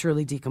slowly but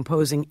surely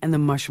decomposing, and the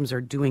mushrooms are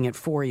doing it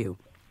for you,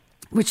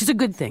 which is a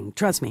good thing.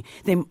 Trust me.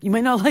 You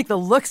might not like the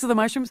looks of the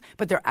mushrooms,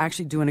 but they're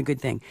actually doing a good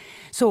thing.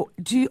 So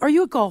are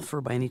you a golfer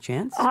by any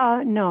chance?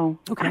 No.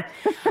 Okay.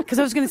 Because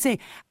I was going to say,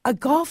 a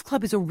golf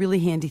club is a really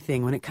handy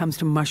thing when it comes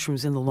to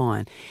mushrooms in the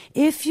lawn.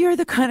 If you're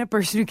the kind of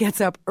person who gets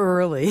up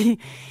early,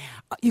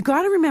 you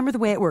got to remember the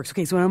way it works.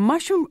 Okay, so when a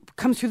mushroom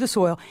comes through the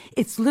soil,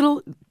 its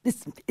little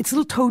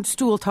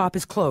toadstool top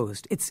is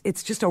closed.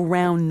 It's just a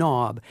round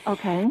knob.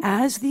 Okay.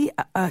 As the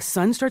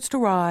sun starts to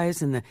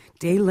rise and the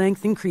day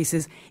length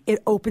increases, it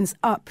opens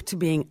up to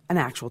being an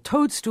actual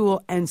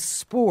toadstool, and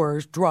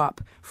spores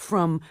drop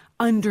from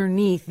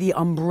underneath the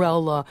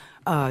umbrella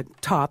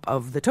top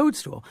of the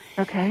toadstool.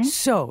 Okay.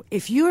 So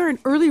if you're an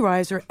early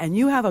riser and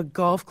you have a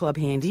golf club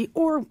handy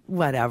or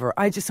whatever,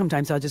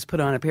 sometimes I'll just put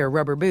on a pair of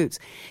rubber boots.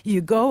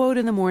 You go out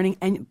in the morning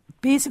and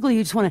basically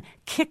you just want to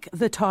kick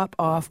the top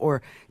off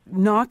or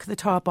knock the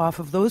top off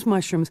of those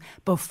mushrooms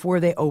before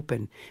they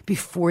open,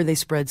 before they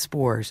spread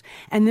spores.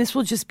 And this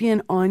will just be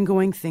an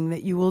ongoing thing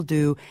that you will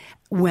do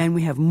when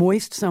we have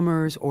moist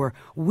summers or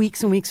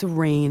weeks and weeks of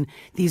rain.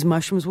 These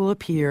mushrooms will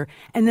appear,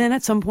 and then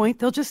at some point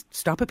they'll just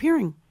stop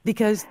appearing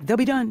because they'll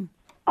be done.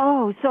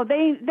 Oh, so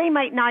they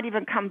might not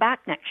even come back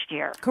next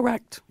year.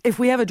 Correct. If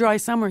we have a dry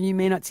summer, you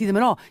may not see them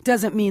at all.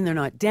 Doesn't mean they're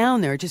not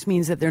down there. It just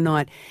means that they're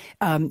not,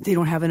 they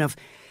don't have enough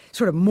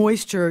sort of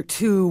moisture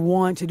to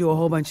want to do a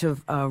whole bunch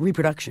of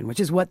reproduction, which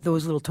is what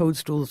those little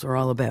toadstools are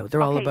all about.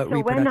 They're all about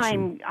reproduction. So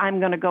when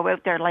I'm going to go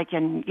out there, like,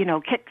 and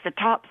kick the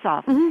tops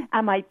off,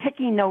 am I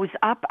picking those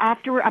up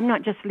after? I'm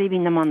not just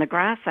leaving them on the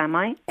grass, am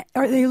I?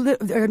 Are they?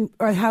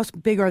 How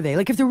big are they?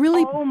 Like, if they're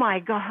really? Oh my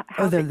God!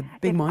 They're the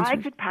big monsters. If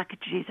I could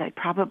package these, I'd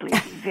probably be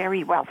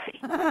very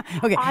wealthy.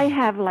 Okay. I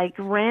have like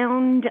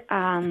round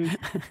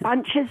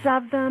bunches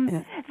of them.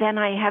 Yeah. Then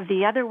I have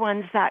the other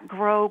ones that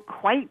grow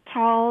quite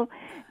tall.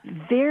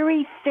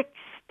 Very thick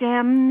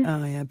stems.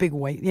 Oh, yeah, big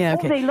white. Yeah,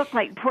 okay. Oh, they look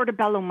like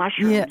portobello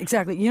mushrooms. Yeah,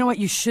 exactly. You know what?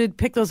 You should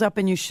pick those up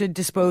and you should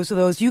dispose of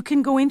those. You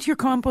can go into your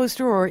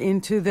composter or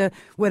into the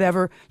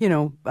whatever,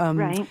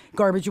 right.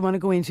 garbage you want to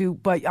go into,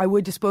 but I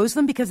would dispose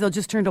them because they'll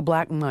just turn to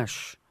black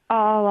mush. Oh,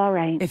 all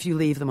right. If you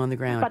leave them on the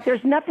ground. But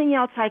there's nothing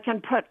else I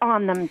can put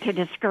on them to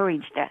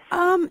discourage this.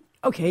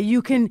 Okay,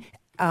 you can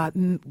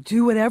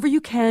do whatever you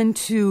can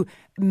to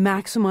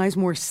maximize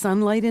more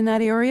sunlight in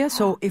that area.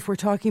 So if we're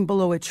talking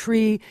below a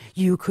tree,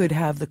 you could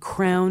have the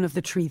crown of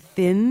the tree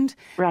thinned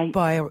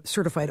by a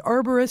certified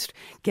arborist,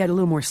 get a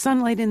little more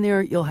sunlight in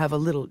there. You'll have a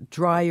little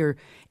drier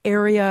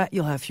area.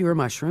 You'll have fewer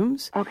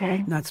mushrooms.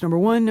 Okay. That's number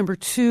one. Number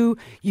two,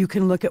 you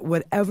can look at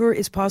whatever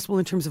is possible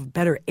in terms of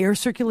better air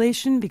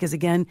circulation, because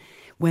again,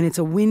 when it's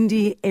a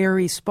windy,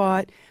 airy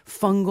spot,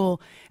 fungal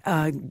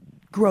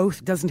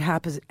growth doesn't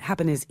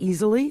happen as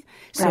easily.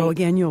 So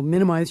again, you'll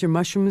minimize your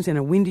mushrooms in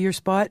a windier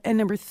spot. And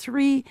number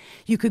three,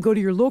 you could go to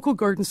your local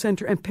garden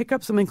center and pick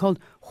up something called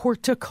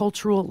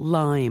horticultural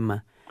lime.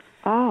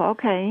 Oh,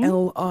 okay.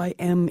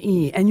 Lime.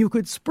 And you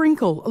could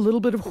sprinkle a little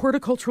bit of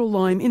horticultural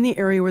lime in the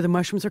area where the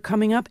mushrooms are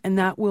coming up, and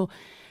that will,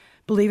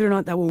 believe it or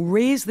not, that will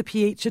raise the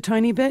pH a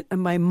tiny bit.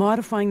 And by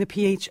modifying the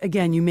pH,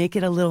 again, you make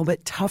it a little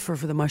bit tougher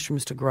for the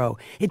mushrooms to grow.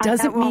 It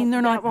doesn't mean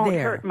they're not there. That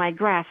won't hurt my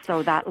grass,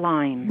 though, that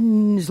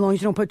lime. As long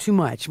as you don't put too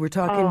much. We're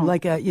talking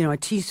like a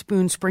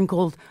teaspoon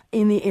sprinkled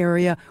in the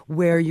area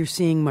where you're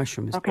seeing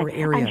mushrooms or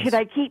areas. And should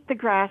I keep the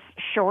grass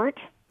short?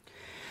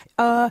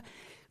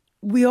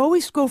 We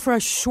always go for a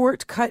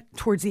short cut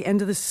towards the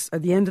end of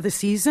the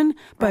season,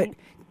 but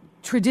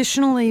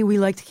traditionally, we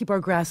like to keep our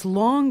grass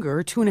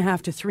longer,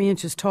 2.5 to 3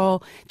 inches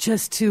tall,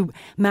 just to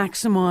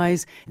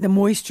maximize the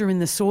moisture in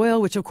the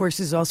soil, which, of course,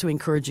 is also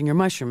encouraging your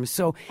mushrooms.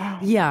 So,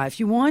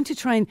 if you want to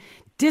try and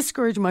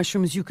discourage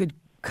mushrooms, you could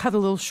cut a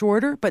little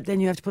shorter, but then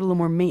you have to put a little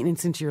more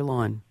maintenance into your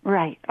lawn.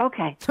 Right.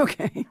 Okay.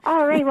 Okay.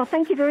 All right. Well,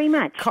 thank you very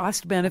much.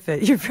 Cost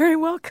benefit. You're very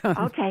welcome.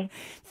 Okay.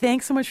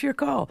 Thanks so much for your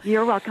call.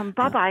 You're welcome.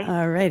 Bye-bye.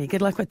 All righty.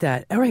 Good luck with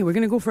that. All right. We're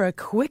going to go for a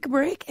quick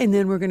break, and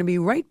then we're going to be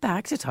right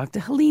back to talk to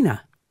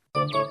Helena.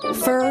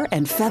 Fur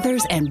and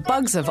feathers and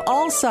bugs of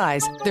all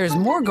size. There's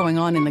more going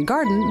on in the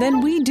garden than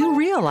we do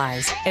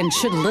realize. And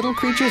should little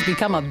creatures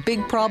become a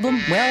big problem,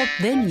 well,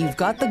 then you've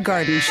got The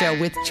Garden Show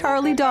with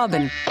Charlie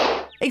Dobbin.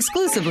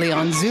 Exclusively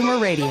on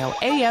Zoomer Radio,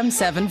 AM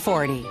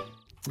 740.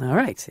 All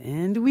right,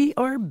 and we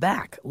are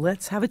back.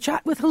 Let's have a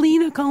chat with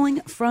Helena calling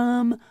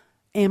from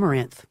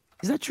Amaranth.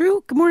 Is that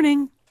true? Good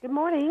morning. Good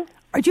morning.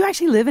 Do you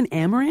actually live in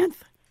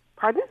Amaranth?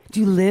 Pardon? Do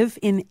you live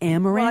in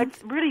Amaranth? Well,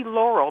 it's really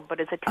Laurel, but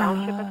it's a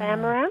township of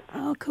Amaranth.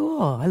 Oh, cool.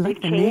 I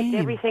like the They've changed name.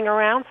 everything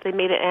around, so they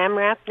made it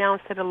Amaranth now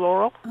instead of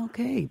Laurel.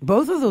 Okay.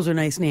 Both of those are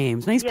nice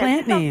names. Nice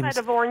plant names.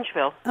 Outside of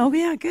Orangeville. Oh,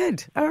 yeah,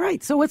 good. All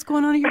right. So what's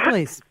going on at your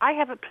place? I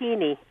have a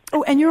peony.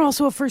 Oh, and you're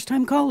also a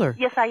first-time caller.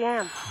 Yes, I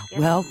am. Yes.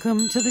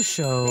 Welcome to the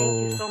show.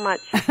 Thank you so much.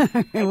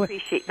 I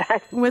appreciate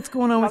that. What's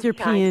going on with your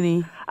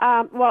peony?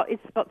 Well,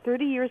 it's about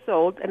 30 years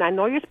old, and I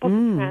know you're supposed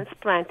to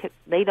transplant it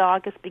late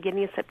August,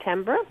 beginning of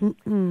September,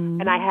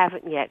 and I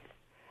haven't yet.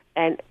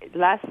 And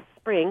last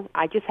spring,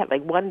 I just had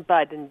like one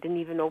bud and didn't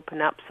even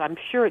open up, so I'm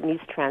sure it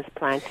needs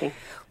transplanting.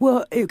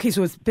 Well, okay,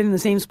 so it's been in the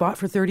same spot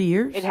for 30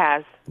 years? It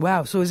has.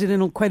 Wow, so is it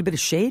in quite a bit of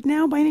shade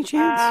now, by any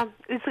chance?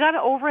 It's got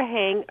an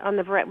overhang on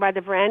by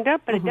the veranda,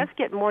 but it does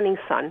get morning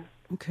sun.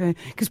 Okay,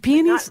 because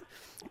peonies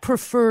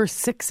prefer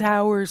 6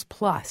 hours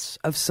plus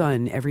of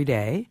sun every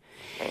day.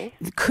 Okay.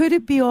 Could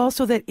it be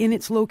also that in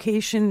its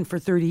location for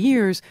 30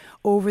 years,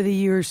 over the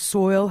years,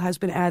 soil has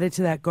been added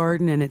to that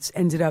garden and it's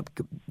ended up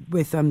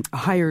with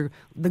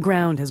the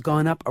ground has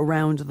gone up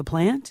around the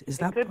plant? Is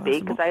that possible? Could be,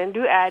 because I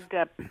do add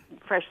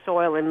fresh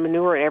soil and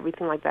manure and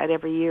everything like that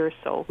every year.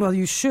 So. Well,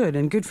 you should,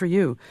 and good for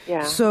you.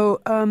 Yeah. So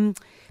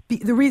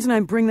the reason I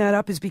bring that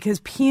up is because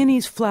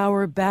peonies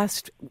flower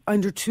best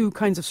under two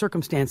kinds of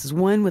circumstances.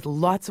 One, with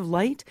lots of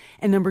light,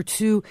 and number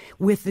two,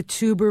 with the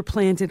tuber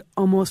planted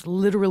almost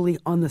literally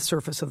on the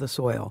surface of the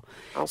soil.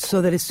 Okay.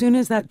 So that as soon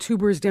as that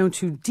tuber is down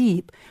too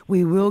deep,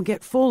 we will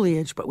get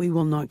foliage, but we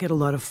will not get a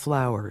lot of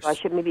flowers. So I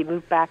should maybe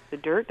move back the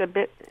dirt a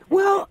bit?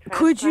 Well,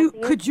 could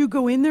you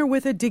go in there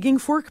with a digging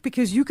fork?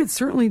 Because you could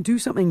certainly do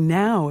something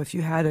now if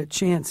you had a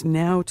chance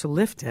now to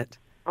lift it.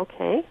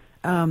 Okay.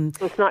 So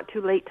it's not too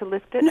late to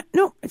lift it?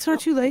 No, it's not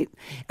too late.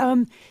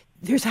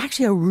 There's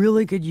actually a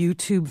really good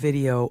YouTube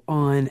video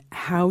on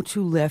how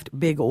to lift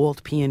big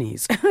old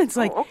peonies. It's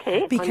like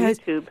because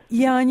on YouTube.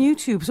 Yeah, on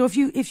YouTube. So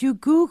if you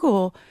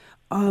Google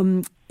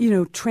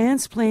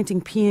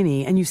transplanting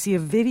peony, and you see a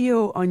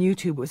video on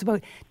YouTube. It was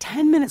about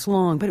 10 minutes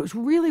long, but it was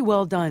really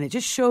well done. It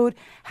just showed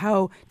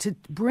how to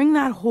bring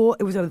that whole,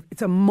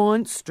 it's a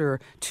monster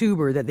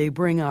tuber that they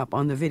bring up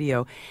on the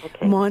video.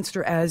 Okay.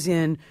 Monster as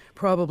in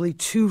probably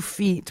 2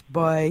 feet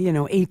by,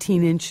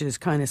 18 inches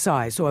kind of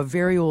size. So a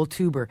very old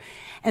tuber.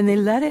 And they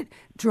let it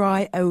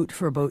dry out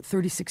for about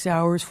 36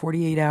 hours,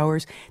 48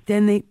 hours.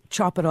 Then they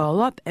chop it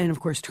all up and, of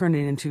course, turn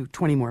it into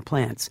 20 more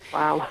plants.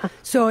 Wow.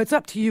 So it's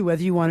up to you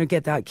whether you want to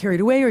get that carried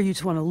away or you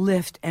just want to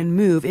lift and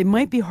move. It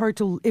might be hard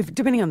to,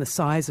 depending on the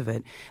size of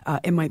it,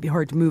 it might be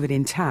hard to move it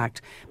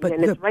intact. But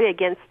and it's right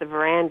against the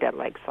veranda,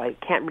 so I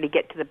can't really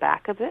get to the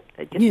back of it.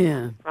 Just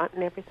the front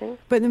and everything.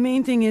 But the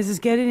main thing is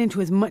get it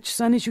into as much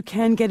sun as you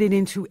can, get it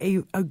into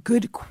a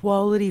good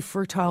quality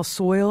fertile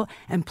soil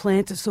and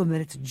plant it so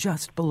that it's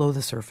just below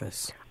the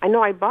surface. I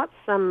know I bought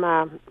some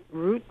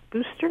root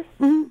booster.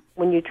 Mm-hmm.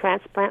 When you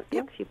transplant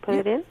things, you put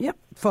it in? Yep.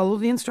 Follow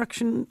the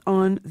instruction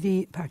on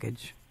the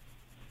package.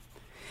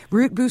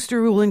 Root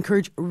booster will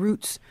encourage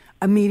roots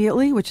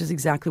immediately, which is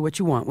exactly what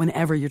you want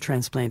whenever you're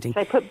transplanting.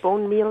 Should I put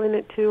bone meal in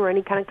it too, or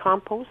any kind of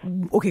compost?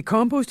 Okay,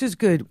 compost is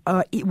good.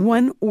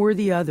 One or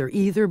the other,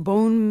 either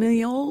bone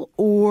meal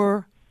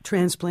or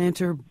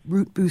transplanter,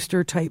 root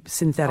booster type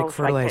synthetic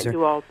fertilizer. I can't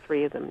do all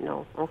three of them,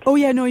 no. Okay. Oh,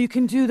 yeah, no, you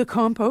can do the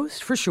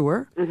compost for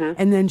sure,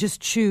 and then just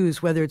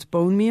choose whether it's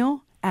bone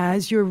meal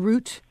as your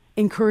root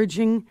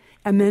encouraging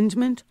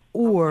amendment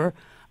or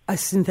a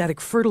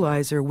synthetic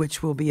fertilizer,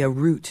 which will be a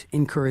root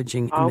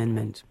encouraging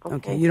amendment.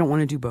 Okay, you don't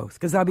want to do both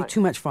because that'll be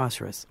too much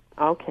phosphorus.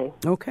 Okay.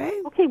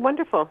 Okay,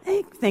 wonderful.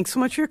 Hey, thanks so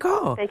much for your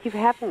call. Thank you for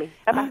having me.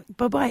 Bye-bye.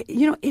 Bye-bye.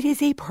 It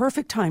is a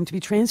perfect time to be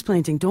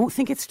transplanting. Don't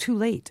think it's too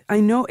late. I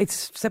know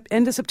it's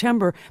end of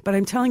September, but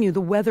I'm telling you,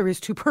 the weather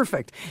is too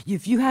perfect.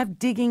 If you have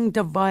digging,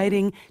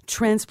 dividing,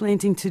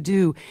 transplanting to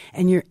do,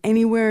 and you're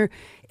anywhere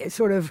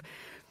sort of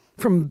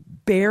from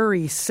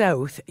Barrie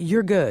south,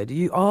 you're good.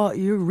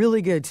 You're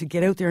really good to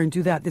get out there and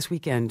do that this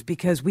weekend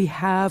because we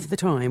have the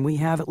time. We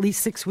have at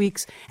least 6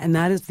 weeks, and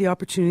that is the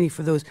opportunity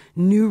for those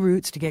new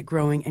roots to get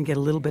growing and get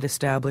a little bit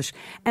established.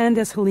 And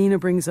as Helena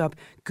brings up,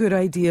 good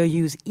idea,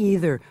 use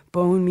either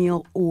bone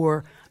meal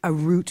or a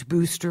root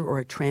booster or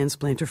a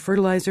transplanter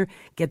fertilizer.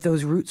 Get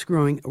those roots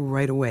growing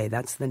right away.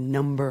 That's the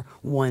number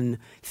one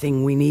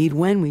thing we need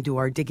when we do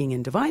our digging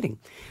and dividing.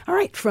 All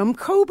right, from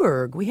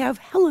Coburg, we have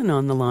Helen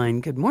on the line.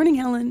 Good morning,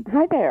 Helen.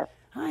 Hi there.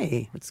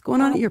 Hi. What's going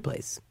on at your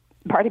place?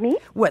 Pardon me?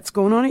 What's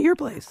going on at your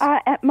place?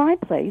 At my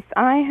place,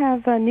 I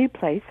have a new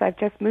place. I've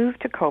just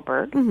moved to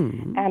Coburg,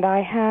 and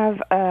I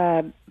have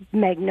a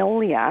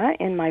magnolia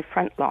in my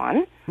front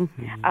lawn,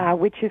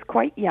 which is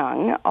quite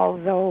young,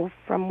 although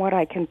from what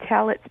I can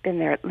tell, it's been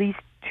there at least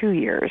 2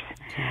 years.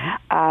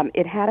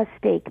 It had a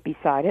stake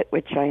beside it,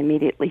 which I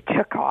immediately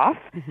took off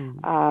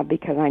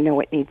because I know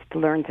it needs to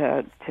learn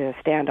to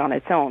stand on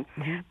its own.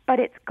 But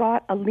it's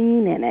got a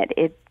lean in it.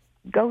 It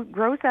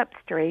grows up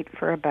straight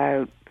for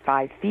about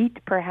 5 feet,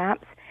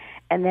 perhaps,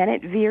 and then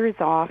it veers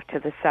off to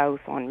the south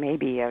on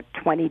maybe a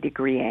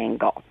 20-degree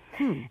angle.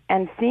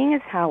 And seeing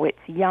as how it's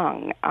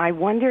young, I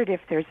wondered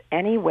if there's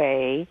any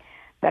way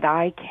that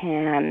I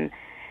can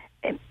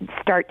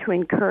start to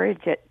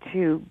encourage it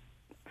to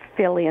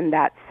fill in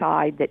that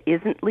side that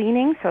isn't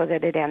leaning so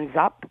that it ends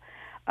up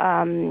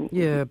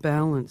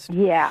balanced.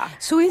 Yeah.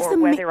 So is or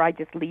whether I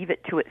just leave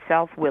it to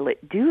itself, will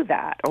it do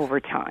that over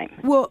time?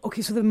 Well,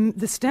 okay, so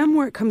the stem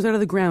where it comes out of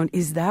the ground,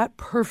 is that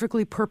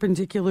perfectly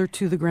perpendicular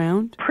to the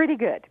ground? Pretty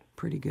good.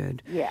 Pretty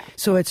good. Yeah.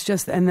 So it's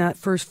just, and that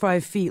first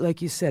 5 feet,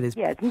 like you said, is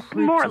it's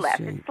more or less.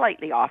 It's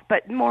slightly off,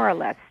 but more or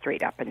less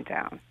straight up and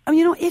down.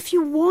 If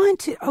you want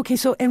to, okay,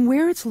 so, and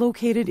where it's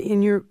located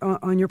in your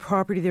on your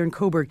property there in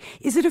Coburg,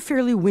 is it a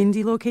fairly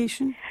windy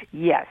location?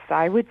 Yes,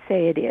 I would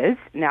say it is.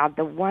 Now,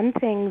 the one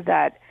thing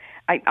that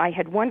I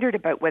had wondered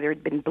about whether it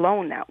had been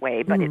blown that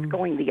way, but it's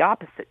going the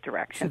opposite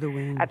direction. To the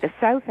wind. At the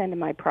south end of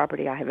my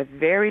property, I have a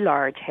very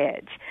large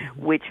hedge,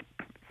 which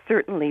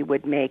certainly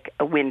would make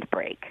a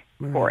windbreak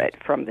for it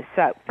from the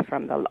south,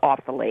 off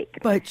the lake.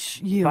 But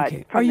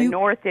from the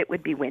north, it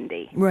would be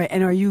windy. Right,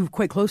 and are you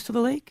quite close to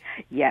the lake?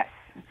 Yes.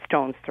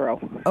 Stone's throw.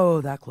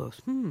 Oh, that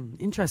close.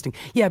 Interesting.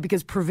 Yeah,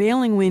 because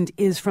prevailing wind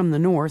is from the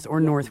north or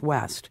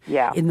northwest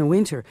in the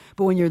winter.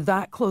 But when you're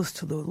that close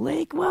to the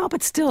lake, well,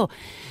 but still,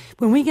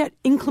 when we get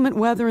inclement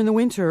weather in the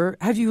winter,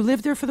 have you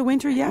lived there for the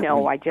winter yet?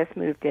 No, I just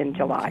moved in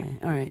July. Okay.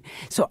 All right.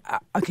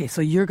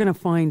 So you're going to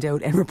find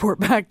out and report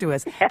back to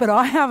us. But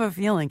I have a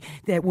feeling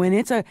that when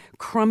it's a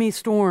crummy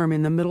storm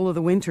in the middle of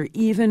the winter,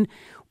 even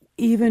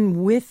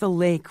with the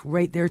lake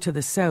right there to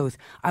the south,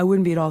 I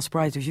wouldn't be at all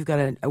surprised if you've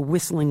got a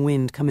whistling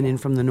wind coming in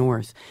from the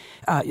north.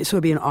 So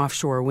it'd be an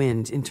offshore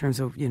wind in terms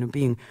of,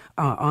 being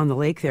on the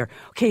lake there.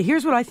 Okay,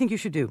 here's what I think you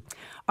should do.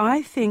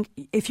 I think,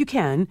 if you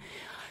can,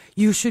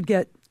 you should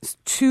get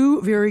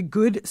 2 very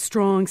good,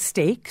 strong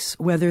stakes,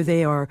 whether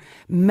they are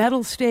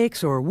metal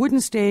stakes or wooden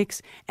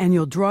stakes, and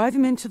you'll drive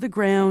them into the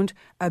ground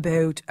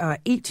about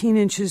 18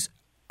 inches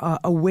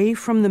away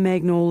from the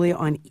magnolia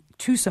on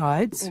 2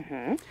 sides.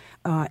 Mm-hmm.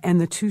 And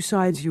the 2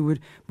 sides you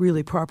would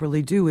really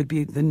properly do would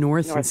be the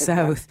north and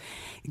south.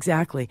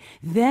 Exactly.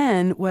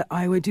 Then what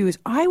I would do is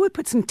I would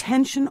put some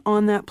tension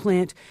on that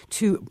plant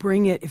to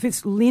bring it, if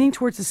it's leaning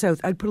towards the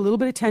south, I'd put a little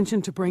bit of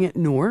tension to bring it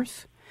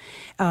north.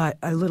 A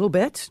little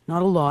bit,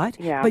 not a lot,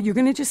 but you're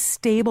going to just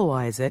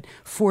stabilize it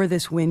for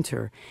this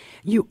winter.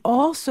 You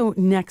also,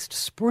 next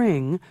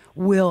spring,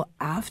 will,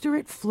 after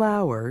it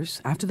flowers,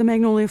 after the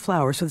magnolia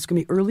flowers, so it's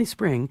going to be early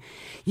spring,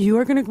 you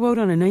are going to go out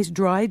on a nice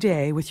dry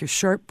day with your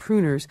sharp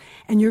pruners,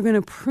 and you're going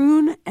to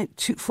prune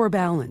for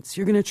balance.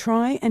 You're going to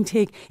try and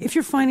take, if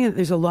you're finding that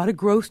there's a lot of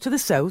growth to the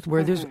south,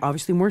 where there's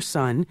obviously more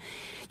sun,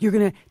 you're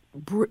going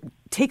to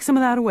take some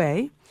of that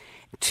away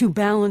to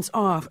balance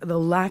off the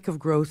lack of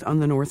growth on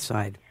the north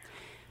side.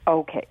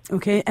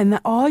 Okay,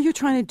 and all you're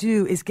trying to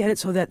do is get it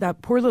so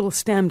that poor little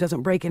stem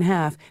doesn't break in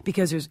half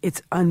because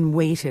it's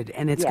unweighted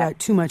and it's got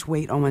too much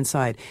weight on one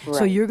side. Right.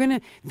 So you're going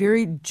to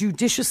very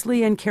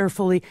judiciously and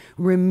carefully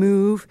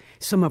remove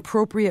some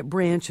appropriate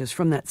branches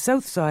from that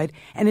south side,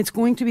 and it's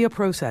going to be a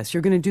process.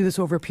 You're going to do this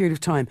over a period of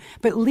time.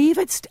 But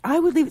I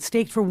would leave it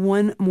staked for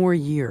 1 more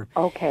year.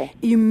 Okay.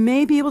 You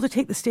may be able to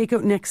take the stake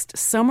out next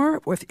summer,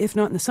 or if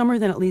not in the summer,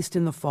 then at least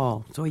in the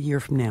fall, so a year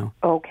from now.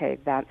 Okay,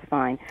 that's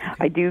fine.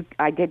 Okay.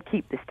 I did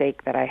keep the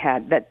stake that I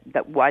had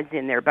that was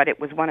in there, but it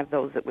was one of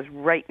those that was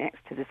right next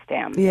to the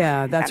stem.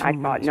 Yeah, that's and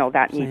I thought, no,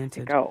 that needs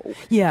to go.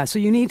 Yeah, so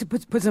you need to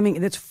put something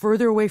that's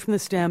further away from the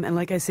stem, and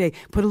like I say,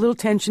 put a little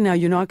tension. Now,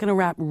 you're not going to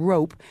wrap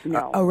rope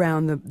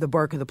around the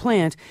bark of the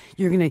plant.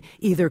 You're going to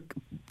either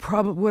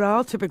what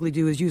I'll typically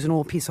do is use an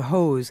old piece of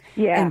hose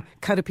and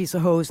cut a piece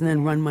of hose and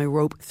then run my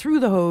rope through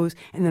the hose,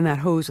 and then that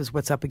hose is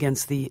what's up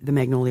against the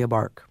magnolia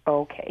bark.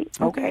 Okay.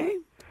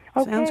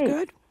 Sounds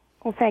good.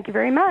 Well, thank you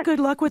very much. Good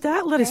luck with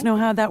that. Let us know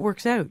how that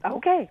works out.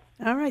 Okay.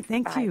 All right.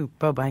 Thank you.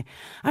 Bye-bye.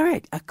 All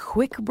right. A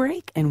quick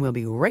break, and we'll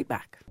be right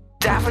back.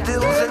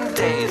 Daffodils and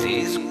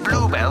daisies,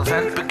 bluebells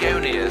and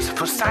begonias,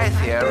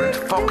 forsythia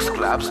and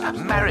foxgloves,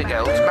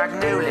 marigolds,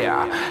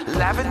 magnolia,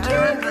 lavender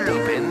and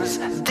lupins,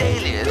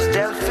 dahlias,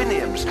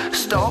 delphiniums,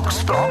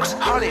 stalks, phlox,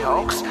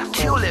 hollyhocks,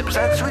 tulips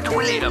and sweet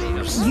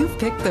williams. You've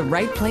picked the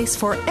right place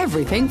for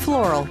everything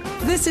floral.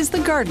 This is The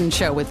Garden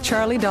Show with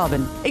Charlie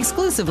Dobbin,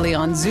 exclusively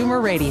on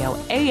Zoomer Radio,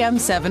 AM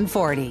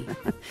 740.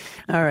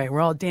 All right,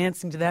 we're all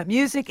dancing to that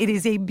music. It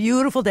is a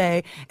beautiful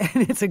day,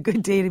 and it's a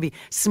good day to be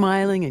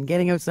smiling and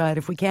getting outside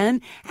if we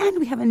can. And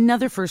we have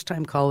another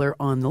first-time caller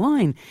on the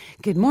line.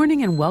 Good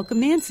morning and welcome,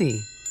 Nancy.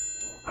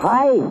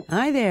 Hi.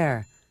 Hi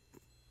there.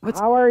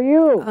 How are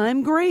you?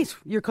 I'm great.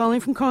 You're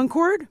calling from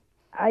Concord?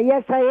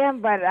 Yes, I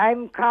am, but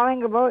I'm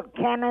calling about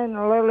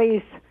canna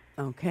lilies.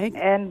 Okay.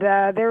 And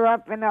they're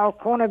up in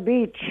Alcona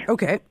Beach.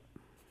 Okay.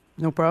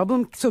 No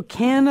problem. So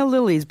canna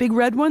lilies, big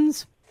red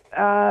ones?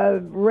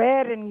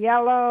 Red and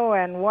yellow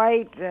and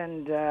white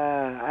and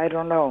I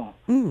don't know.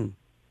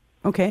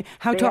 Okay.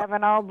 They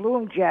haven't all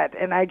bloomed yet,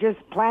 and I just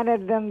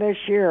planted them this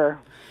year.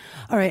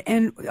 All right.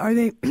 And are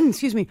they,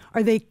 excuse me,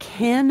 are they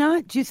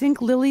canna, do you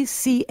think, lilies?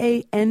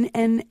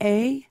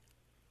 C-A-N-N-A?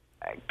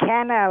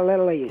 Canna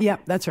lilies. Yeah,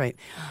 that's right.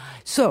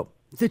 So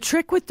the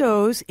trick with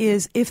those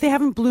is if they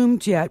haven't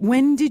bloomed yet,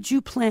 when did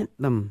you plant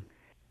them?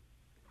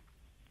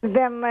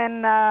 Them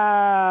in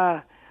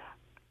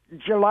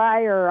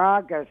July or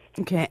August.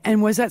 Okay,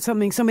 and was that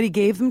something somebody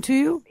gave them to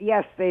you?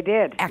 Yes, they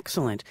did.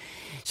 Excellent.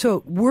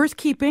 So worth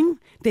keeping.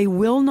 They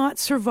will not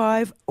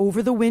survive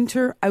over the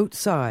winter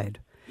outside.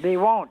 They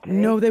won't.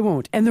 No, they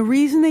won't. And the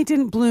reason they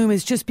didn't bloom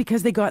is just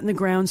because they got in the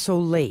ground so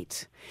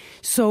late.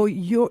 So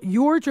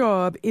your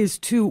job is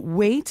to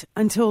wait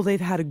until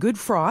they've had a good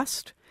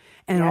frost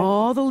and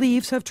all the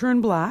leaves have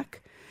turned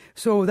black.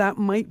 So that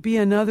might be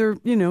another,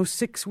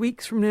 6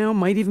 weeks from now,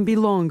 might even be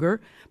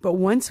longer. But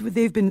once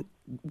they've been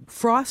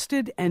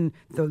frosted and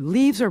the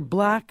leaves are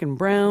black and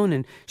brown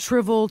and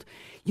shriveled,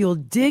 you'll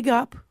dig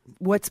up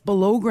what's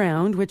below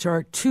ground, which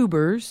are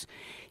tubers,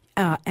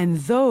 and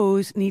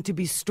those need to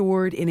be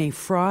stored in a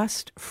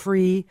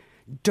frost-free,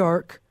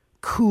 dark,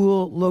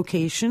 cool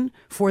location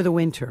for the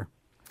winter.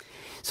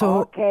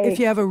 So if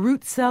you have a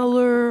root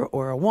cellar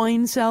or a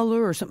wine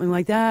cellar or something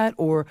like that,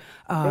 or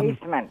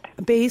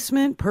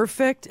basement,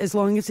 perfect, as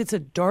long as it's a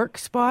dark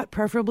spot,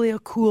 preferably a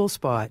cool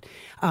spot.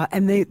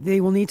 And they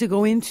will need to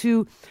go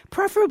into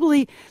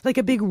preferably like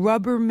a big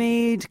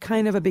Rubbermaid,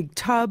 kind of a big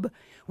tub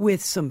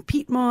with some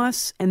peat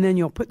moss, and then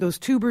you'll put those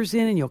tubers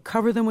in and you'll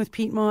cover them with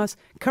peat moss,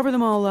 cover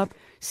them all up,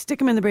 stick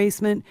them in the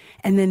basement,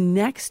 and then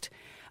next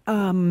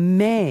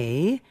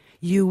May,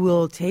 you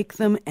will take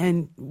them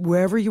and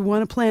wherever you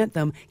want to plant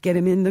them, get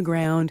them in the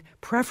ground,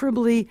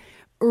 preferably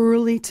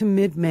early to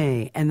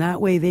mid-May. And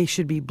that way they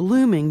should be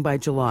blooming by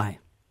July.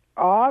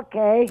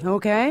 Okay.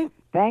 Okay?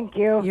 Thank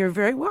you. You're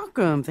very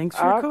welcome. Thanks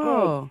for your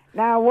call.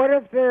 Now, what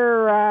if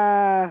they're,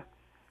 I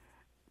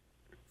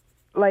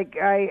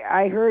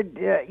heard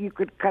you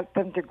could cut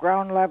them to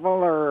ground level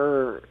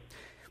or...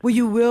 Well,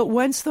 you will,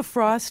 once the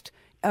frost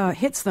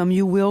hits them,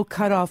 you will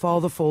cut off all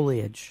the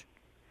foliage.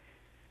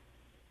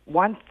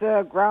 Once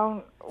the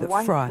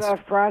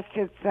frost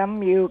hits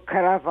them, you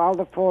cut off all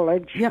the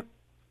foliage. Yep.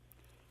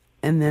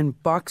 And then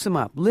box them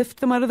up. Lift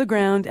them out of the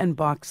ground and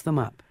box them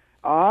up.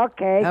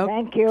 Okay,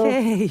 thank you.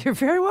 Okay, you're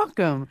very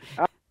welcome.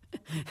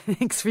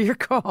 Thanks for your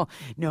call.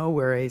 No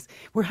worries.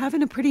 We're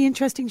having a pretty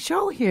interesting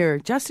show here.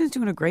 Justin's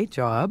doing a great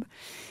job.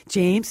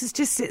 James is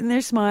just sitting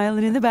there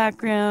smiling in the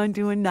background,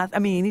 doing nothing. I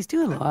mean, he's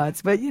doing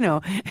lots, but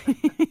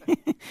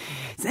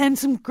and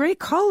some great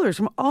callers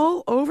from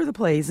all over the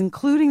place,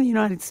 including the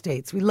United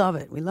States. We love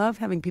it. We love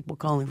having people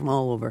calling from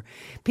all over.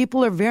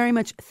 People are very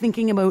much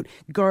thinking about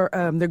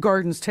their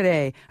gardens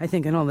today, I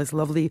think, and all this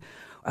lovely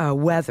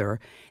weather,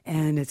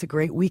 and it's a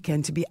great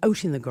weekend to be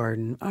out in the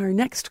garden. Our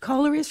next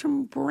caller is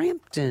from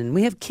Brampton.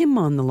 We have Kim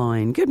on the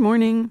line. Good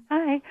morning.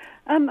 Hi.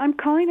 I'm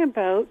calling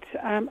about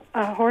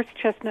a horse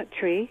chestnut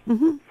tree,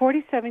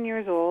 47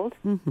 years old.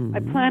 I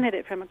planted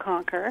it from a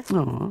conker,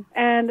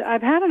 and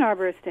I've had an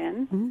arborist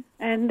in,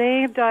 and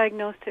they have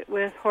diagnosed it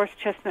with horse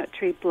chestnut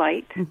tree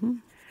blight.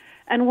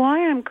 And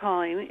why I'm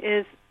calling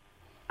is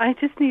I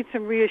just need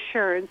some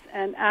reassurance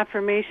and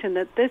affirmation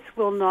that this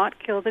will not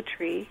kill the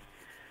tree.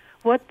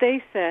 What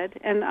they said,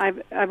 and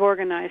I've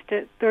organized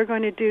it, they're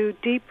going to do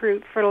deep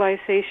root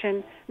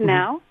fertilization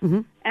now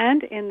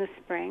and in the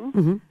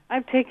spring.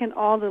 I've taken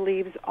all the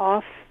leaves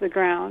off the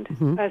ground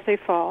as they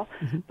fall.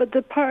 But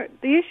the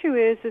issue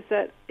is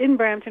that in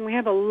Brampton we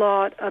have a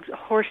lot of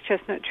horse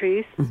chestnut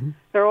trees.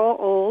 They're all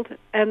old,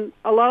 and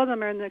a lot of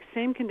them are in the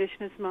same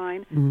condition as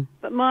mine.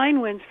 But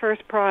mine wins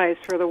first prize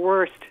for the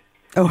worst.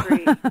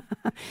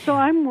 So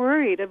I'm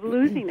worried of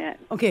losing it.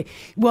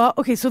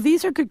 So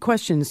these are good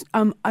questions.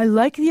 I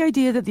like the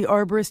idea that the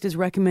arborist is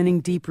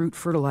recommending deep root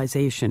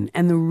fertilization,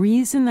 and the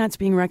reason that's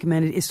being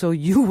recommended is so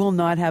you will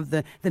not have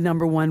the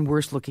number one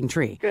worst looking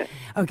tree. Good.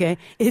 Okay,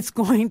 it's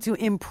going to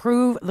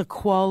improve the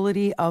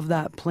quality of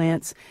that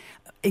plant's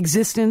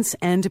existence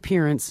and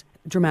appearance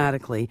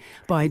dramatically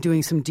by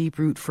doing some deep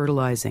root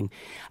fertilizing.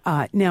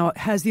 Now,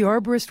 has the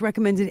arborist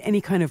recommended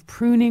any kind of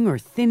pruning or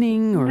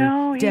thinning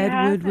or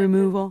deadwood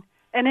removal?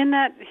 And in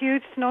that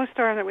huge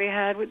snowstorm that we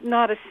had,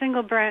 not a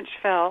single branch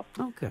fell.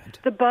 Oh, good.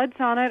 The buds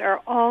on it are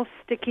all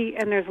sticky,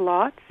 and there's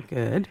lots.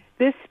 Good.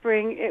 This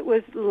spring, it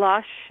was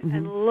lush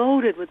and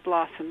loaded with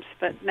blossoms,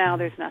 but now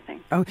there's nothing.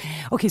 Oh,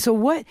 okay. So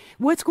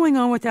what's going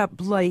on with that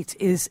blight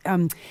is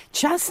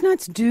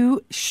chestnuts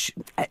do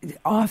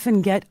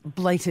often get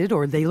blighted,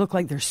 or they look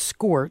like they're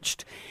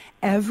scorched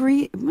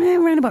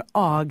around about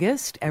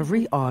August,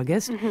 every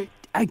August.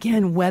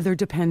 Again, weather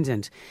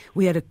dependent.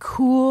 We had a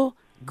cool,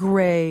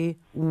 gray,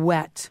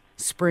 wet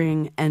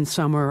spring and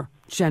summer,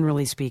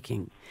 generally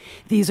speaking.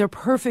 These are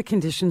perfect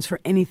conditions for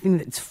anything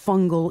that's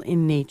fungal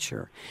in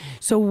nature.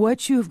 So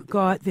what you've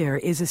got there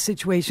is a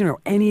situation, or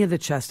any of the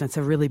chestnuts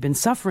have really been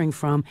suffering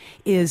from,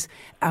 is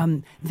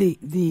all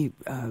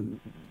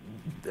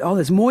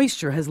this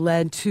moisture has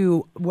led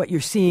to what you're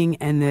seeing,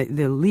 and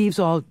the leaves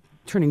all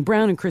turning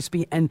brown and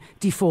crispy and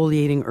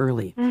defoliating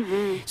early.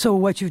 So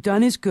what you've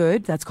done is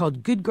good. That's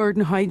called good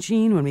garden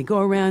hygiene. When we go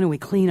around and we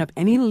clean up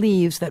any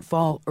leaves that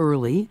fall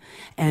early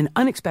and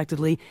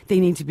unexpectedly, they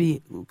need to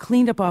be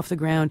cleaned up off the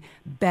ground,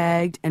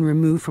 bagged, and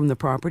removed from the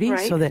property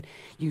so that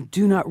you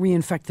do not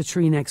reinfect the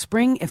tree next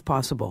spring if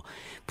possible.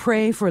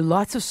 Pray for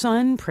lots of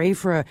sun. Pray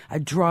for a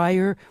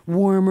drier,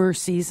 warmer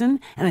season.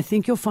 And I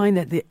think you'll find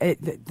that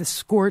the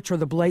scorch or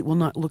the blight will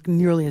not look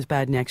nearly as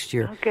bad next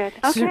year. Oh, good.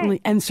 Okay.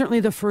 Certainly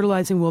the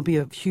fertilizing will be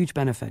a huge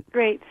benefit.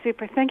 Great.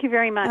 Super. Thank you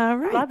very much. All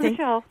right. Love the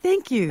show.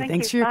 Thank you.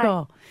 Thanks for your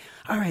call.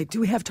 All right. Do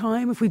we have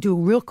time if we do a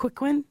real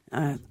quick one?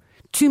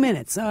 2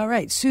 minutes. All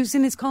right.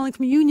 Susan is calling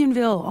from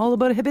Unionville, all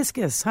about a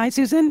hibiscus. Hi,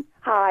 Susan.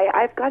 Hi.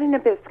 I've got an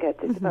hibiscus.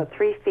 It's about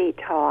 3 feet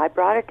tall. I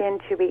brought it in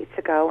 2 weeks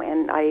ago,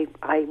 and I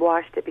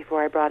washed it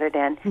before I brought it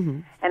in.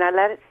 And I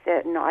let it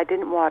sit, and I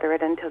didn't water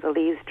it until the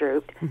leaves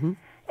drooped.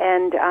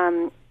 And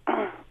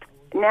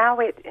now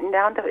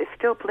that it's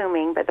still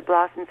blooming, but the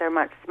blossoms are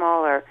much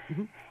smaller.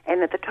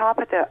 And at the top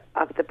of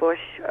the bush,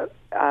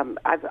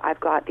 I've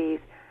got these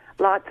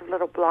lots of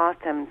little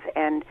blossoms,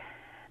 and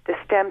the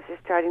stems are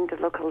starting to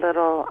look a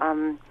little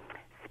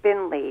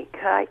spindly.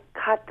 Could I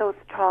cut those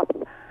top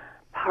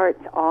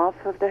parts off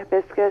of the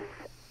hibiscus?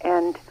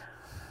 And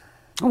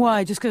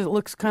why? Just because it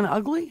looks kind of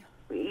ugly?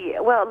 Yeah,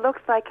 well, it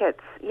looks like it's.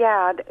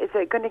 Yeah, is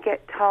it going to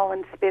get tall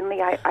and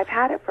spindly? I've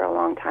had it for a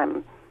long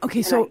time.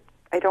 Okay, so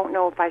I don't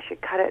know if I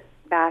should cut it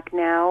back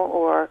now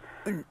or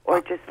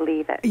just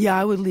leave it. Yeah,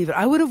 I would leave it.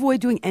 I would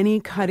avoid doing any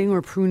cutting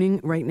or pruning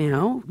right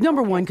now.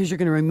 Number one, because you're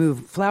going to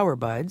remove flower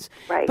buds.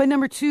 Right. But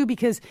number two,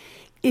 because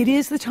it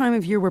is the time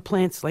of year where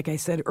plants, like I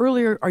said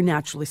earlier, are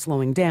naturally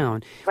slowing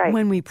down. Right.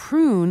 When we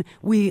prune,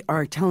 we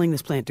are telling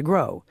this plant to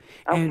grow.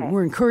 And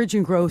we're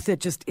encouraging growth that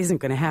just isn't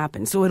going to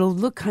happen. So it'll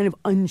look kind of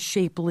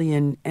unshapely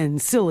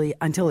and silly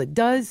until it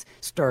does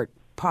start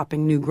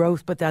popping new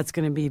growth, but that's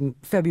going to be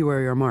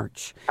February or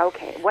March.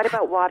 Okay. What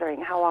about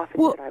watering? How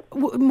often should I?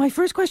 Well, my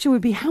first question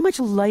would be, how much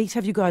light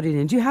have you got it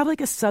in? Do you have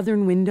like a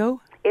southern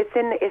window? It's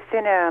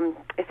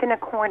in a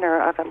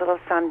corner of a little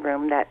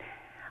sunroom that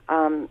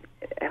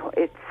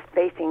it's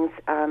facing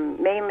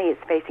mainly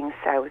it's facing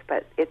south,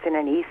 but it's in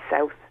an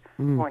east-south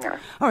corner.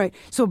 All right.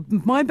 So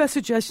my best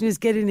suggestion is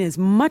get in as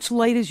much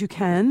light as you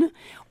can.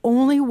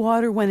 Only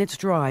water when it's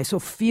dry. So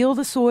feel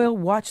the soil,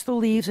 watch the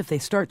leaves. If they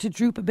start to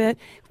droop a bit,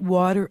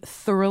 water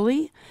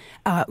thoroughly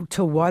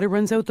till water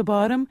runs out the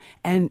bottom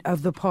and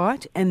of the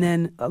pot, and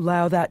then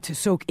allow that to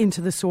soak into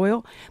the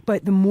soil.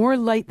 But the more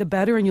light, the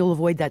better, and you'll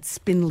avoid that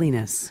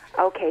spindliness.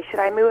 Okay. Should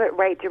I move it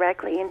right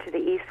directly into the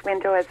east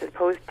window as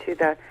opposed to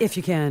the... If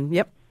you can,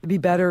 yep. It'd be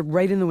better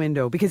right in the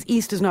window because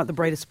east is not the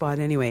brightest spot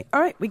anyway.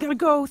 All right, we got to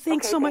go.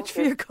 Thanks so much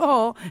for your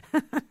call.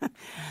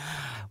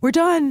 We're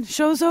done.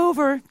 Show's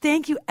over.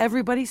 Thank you,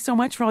 everybody, so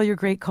much for all your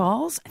great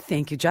calls.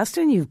 Thank you,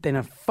 Justin. You've been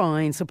a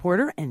fine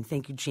supporter. And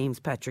thank you, James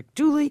Patrick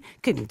Dooley.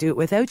 Couldn't do it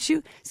without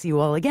you. See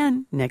you all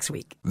again next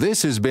week.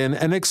 This has been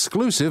an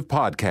exclusive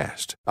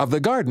podcast of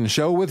The Garden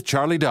Show with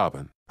Charlie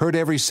Dobbin. Heard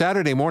every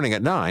Saturday morning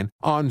at 9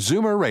 on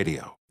Zoomer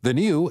Radio, the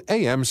new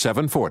AM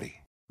 740.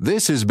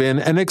 This has been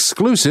an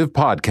exclusive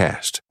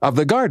podcast of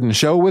The Garden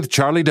Show with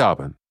Charlie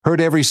Dobbin.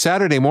 Heard every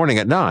Saturday morning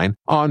at 9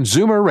 on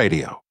Zoomer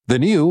Radio, the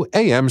new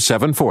AM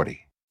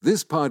 740.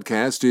 This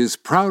podcast is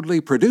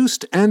proudly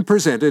produced and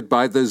presented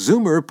by the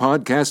Zoomer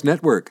Podcast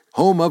Network,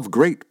 home of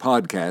great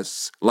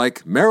podcasts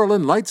like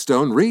Marilyn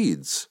Lightstone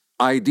Reads,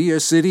 Idea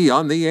City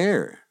on the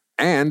Air,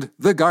 and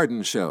The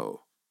Garden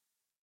Show.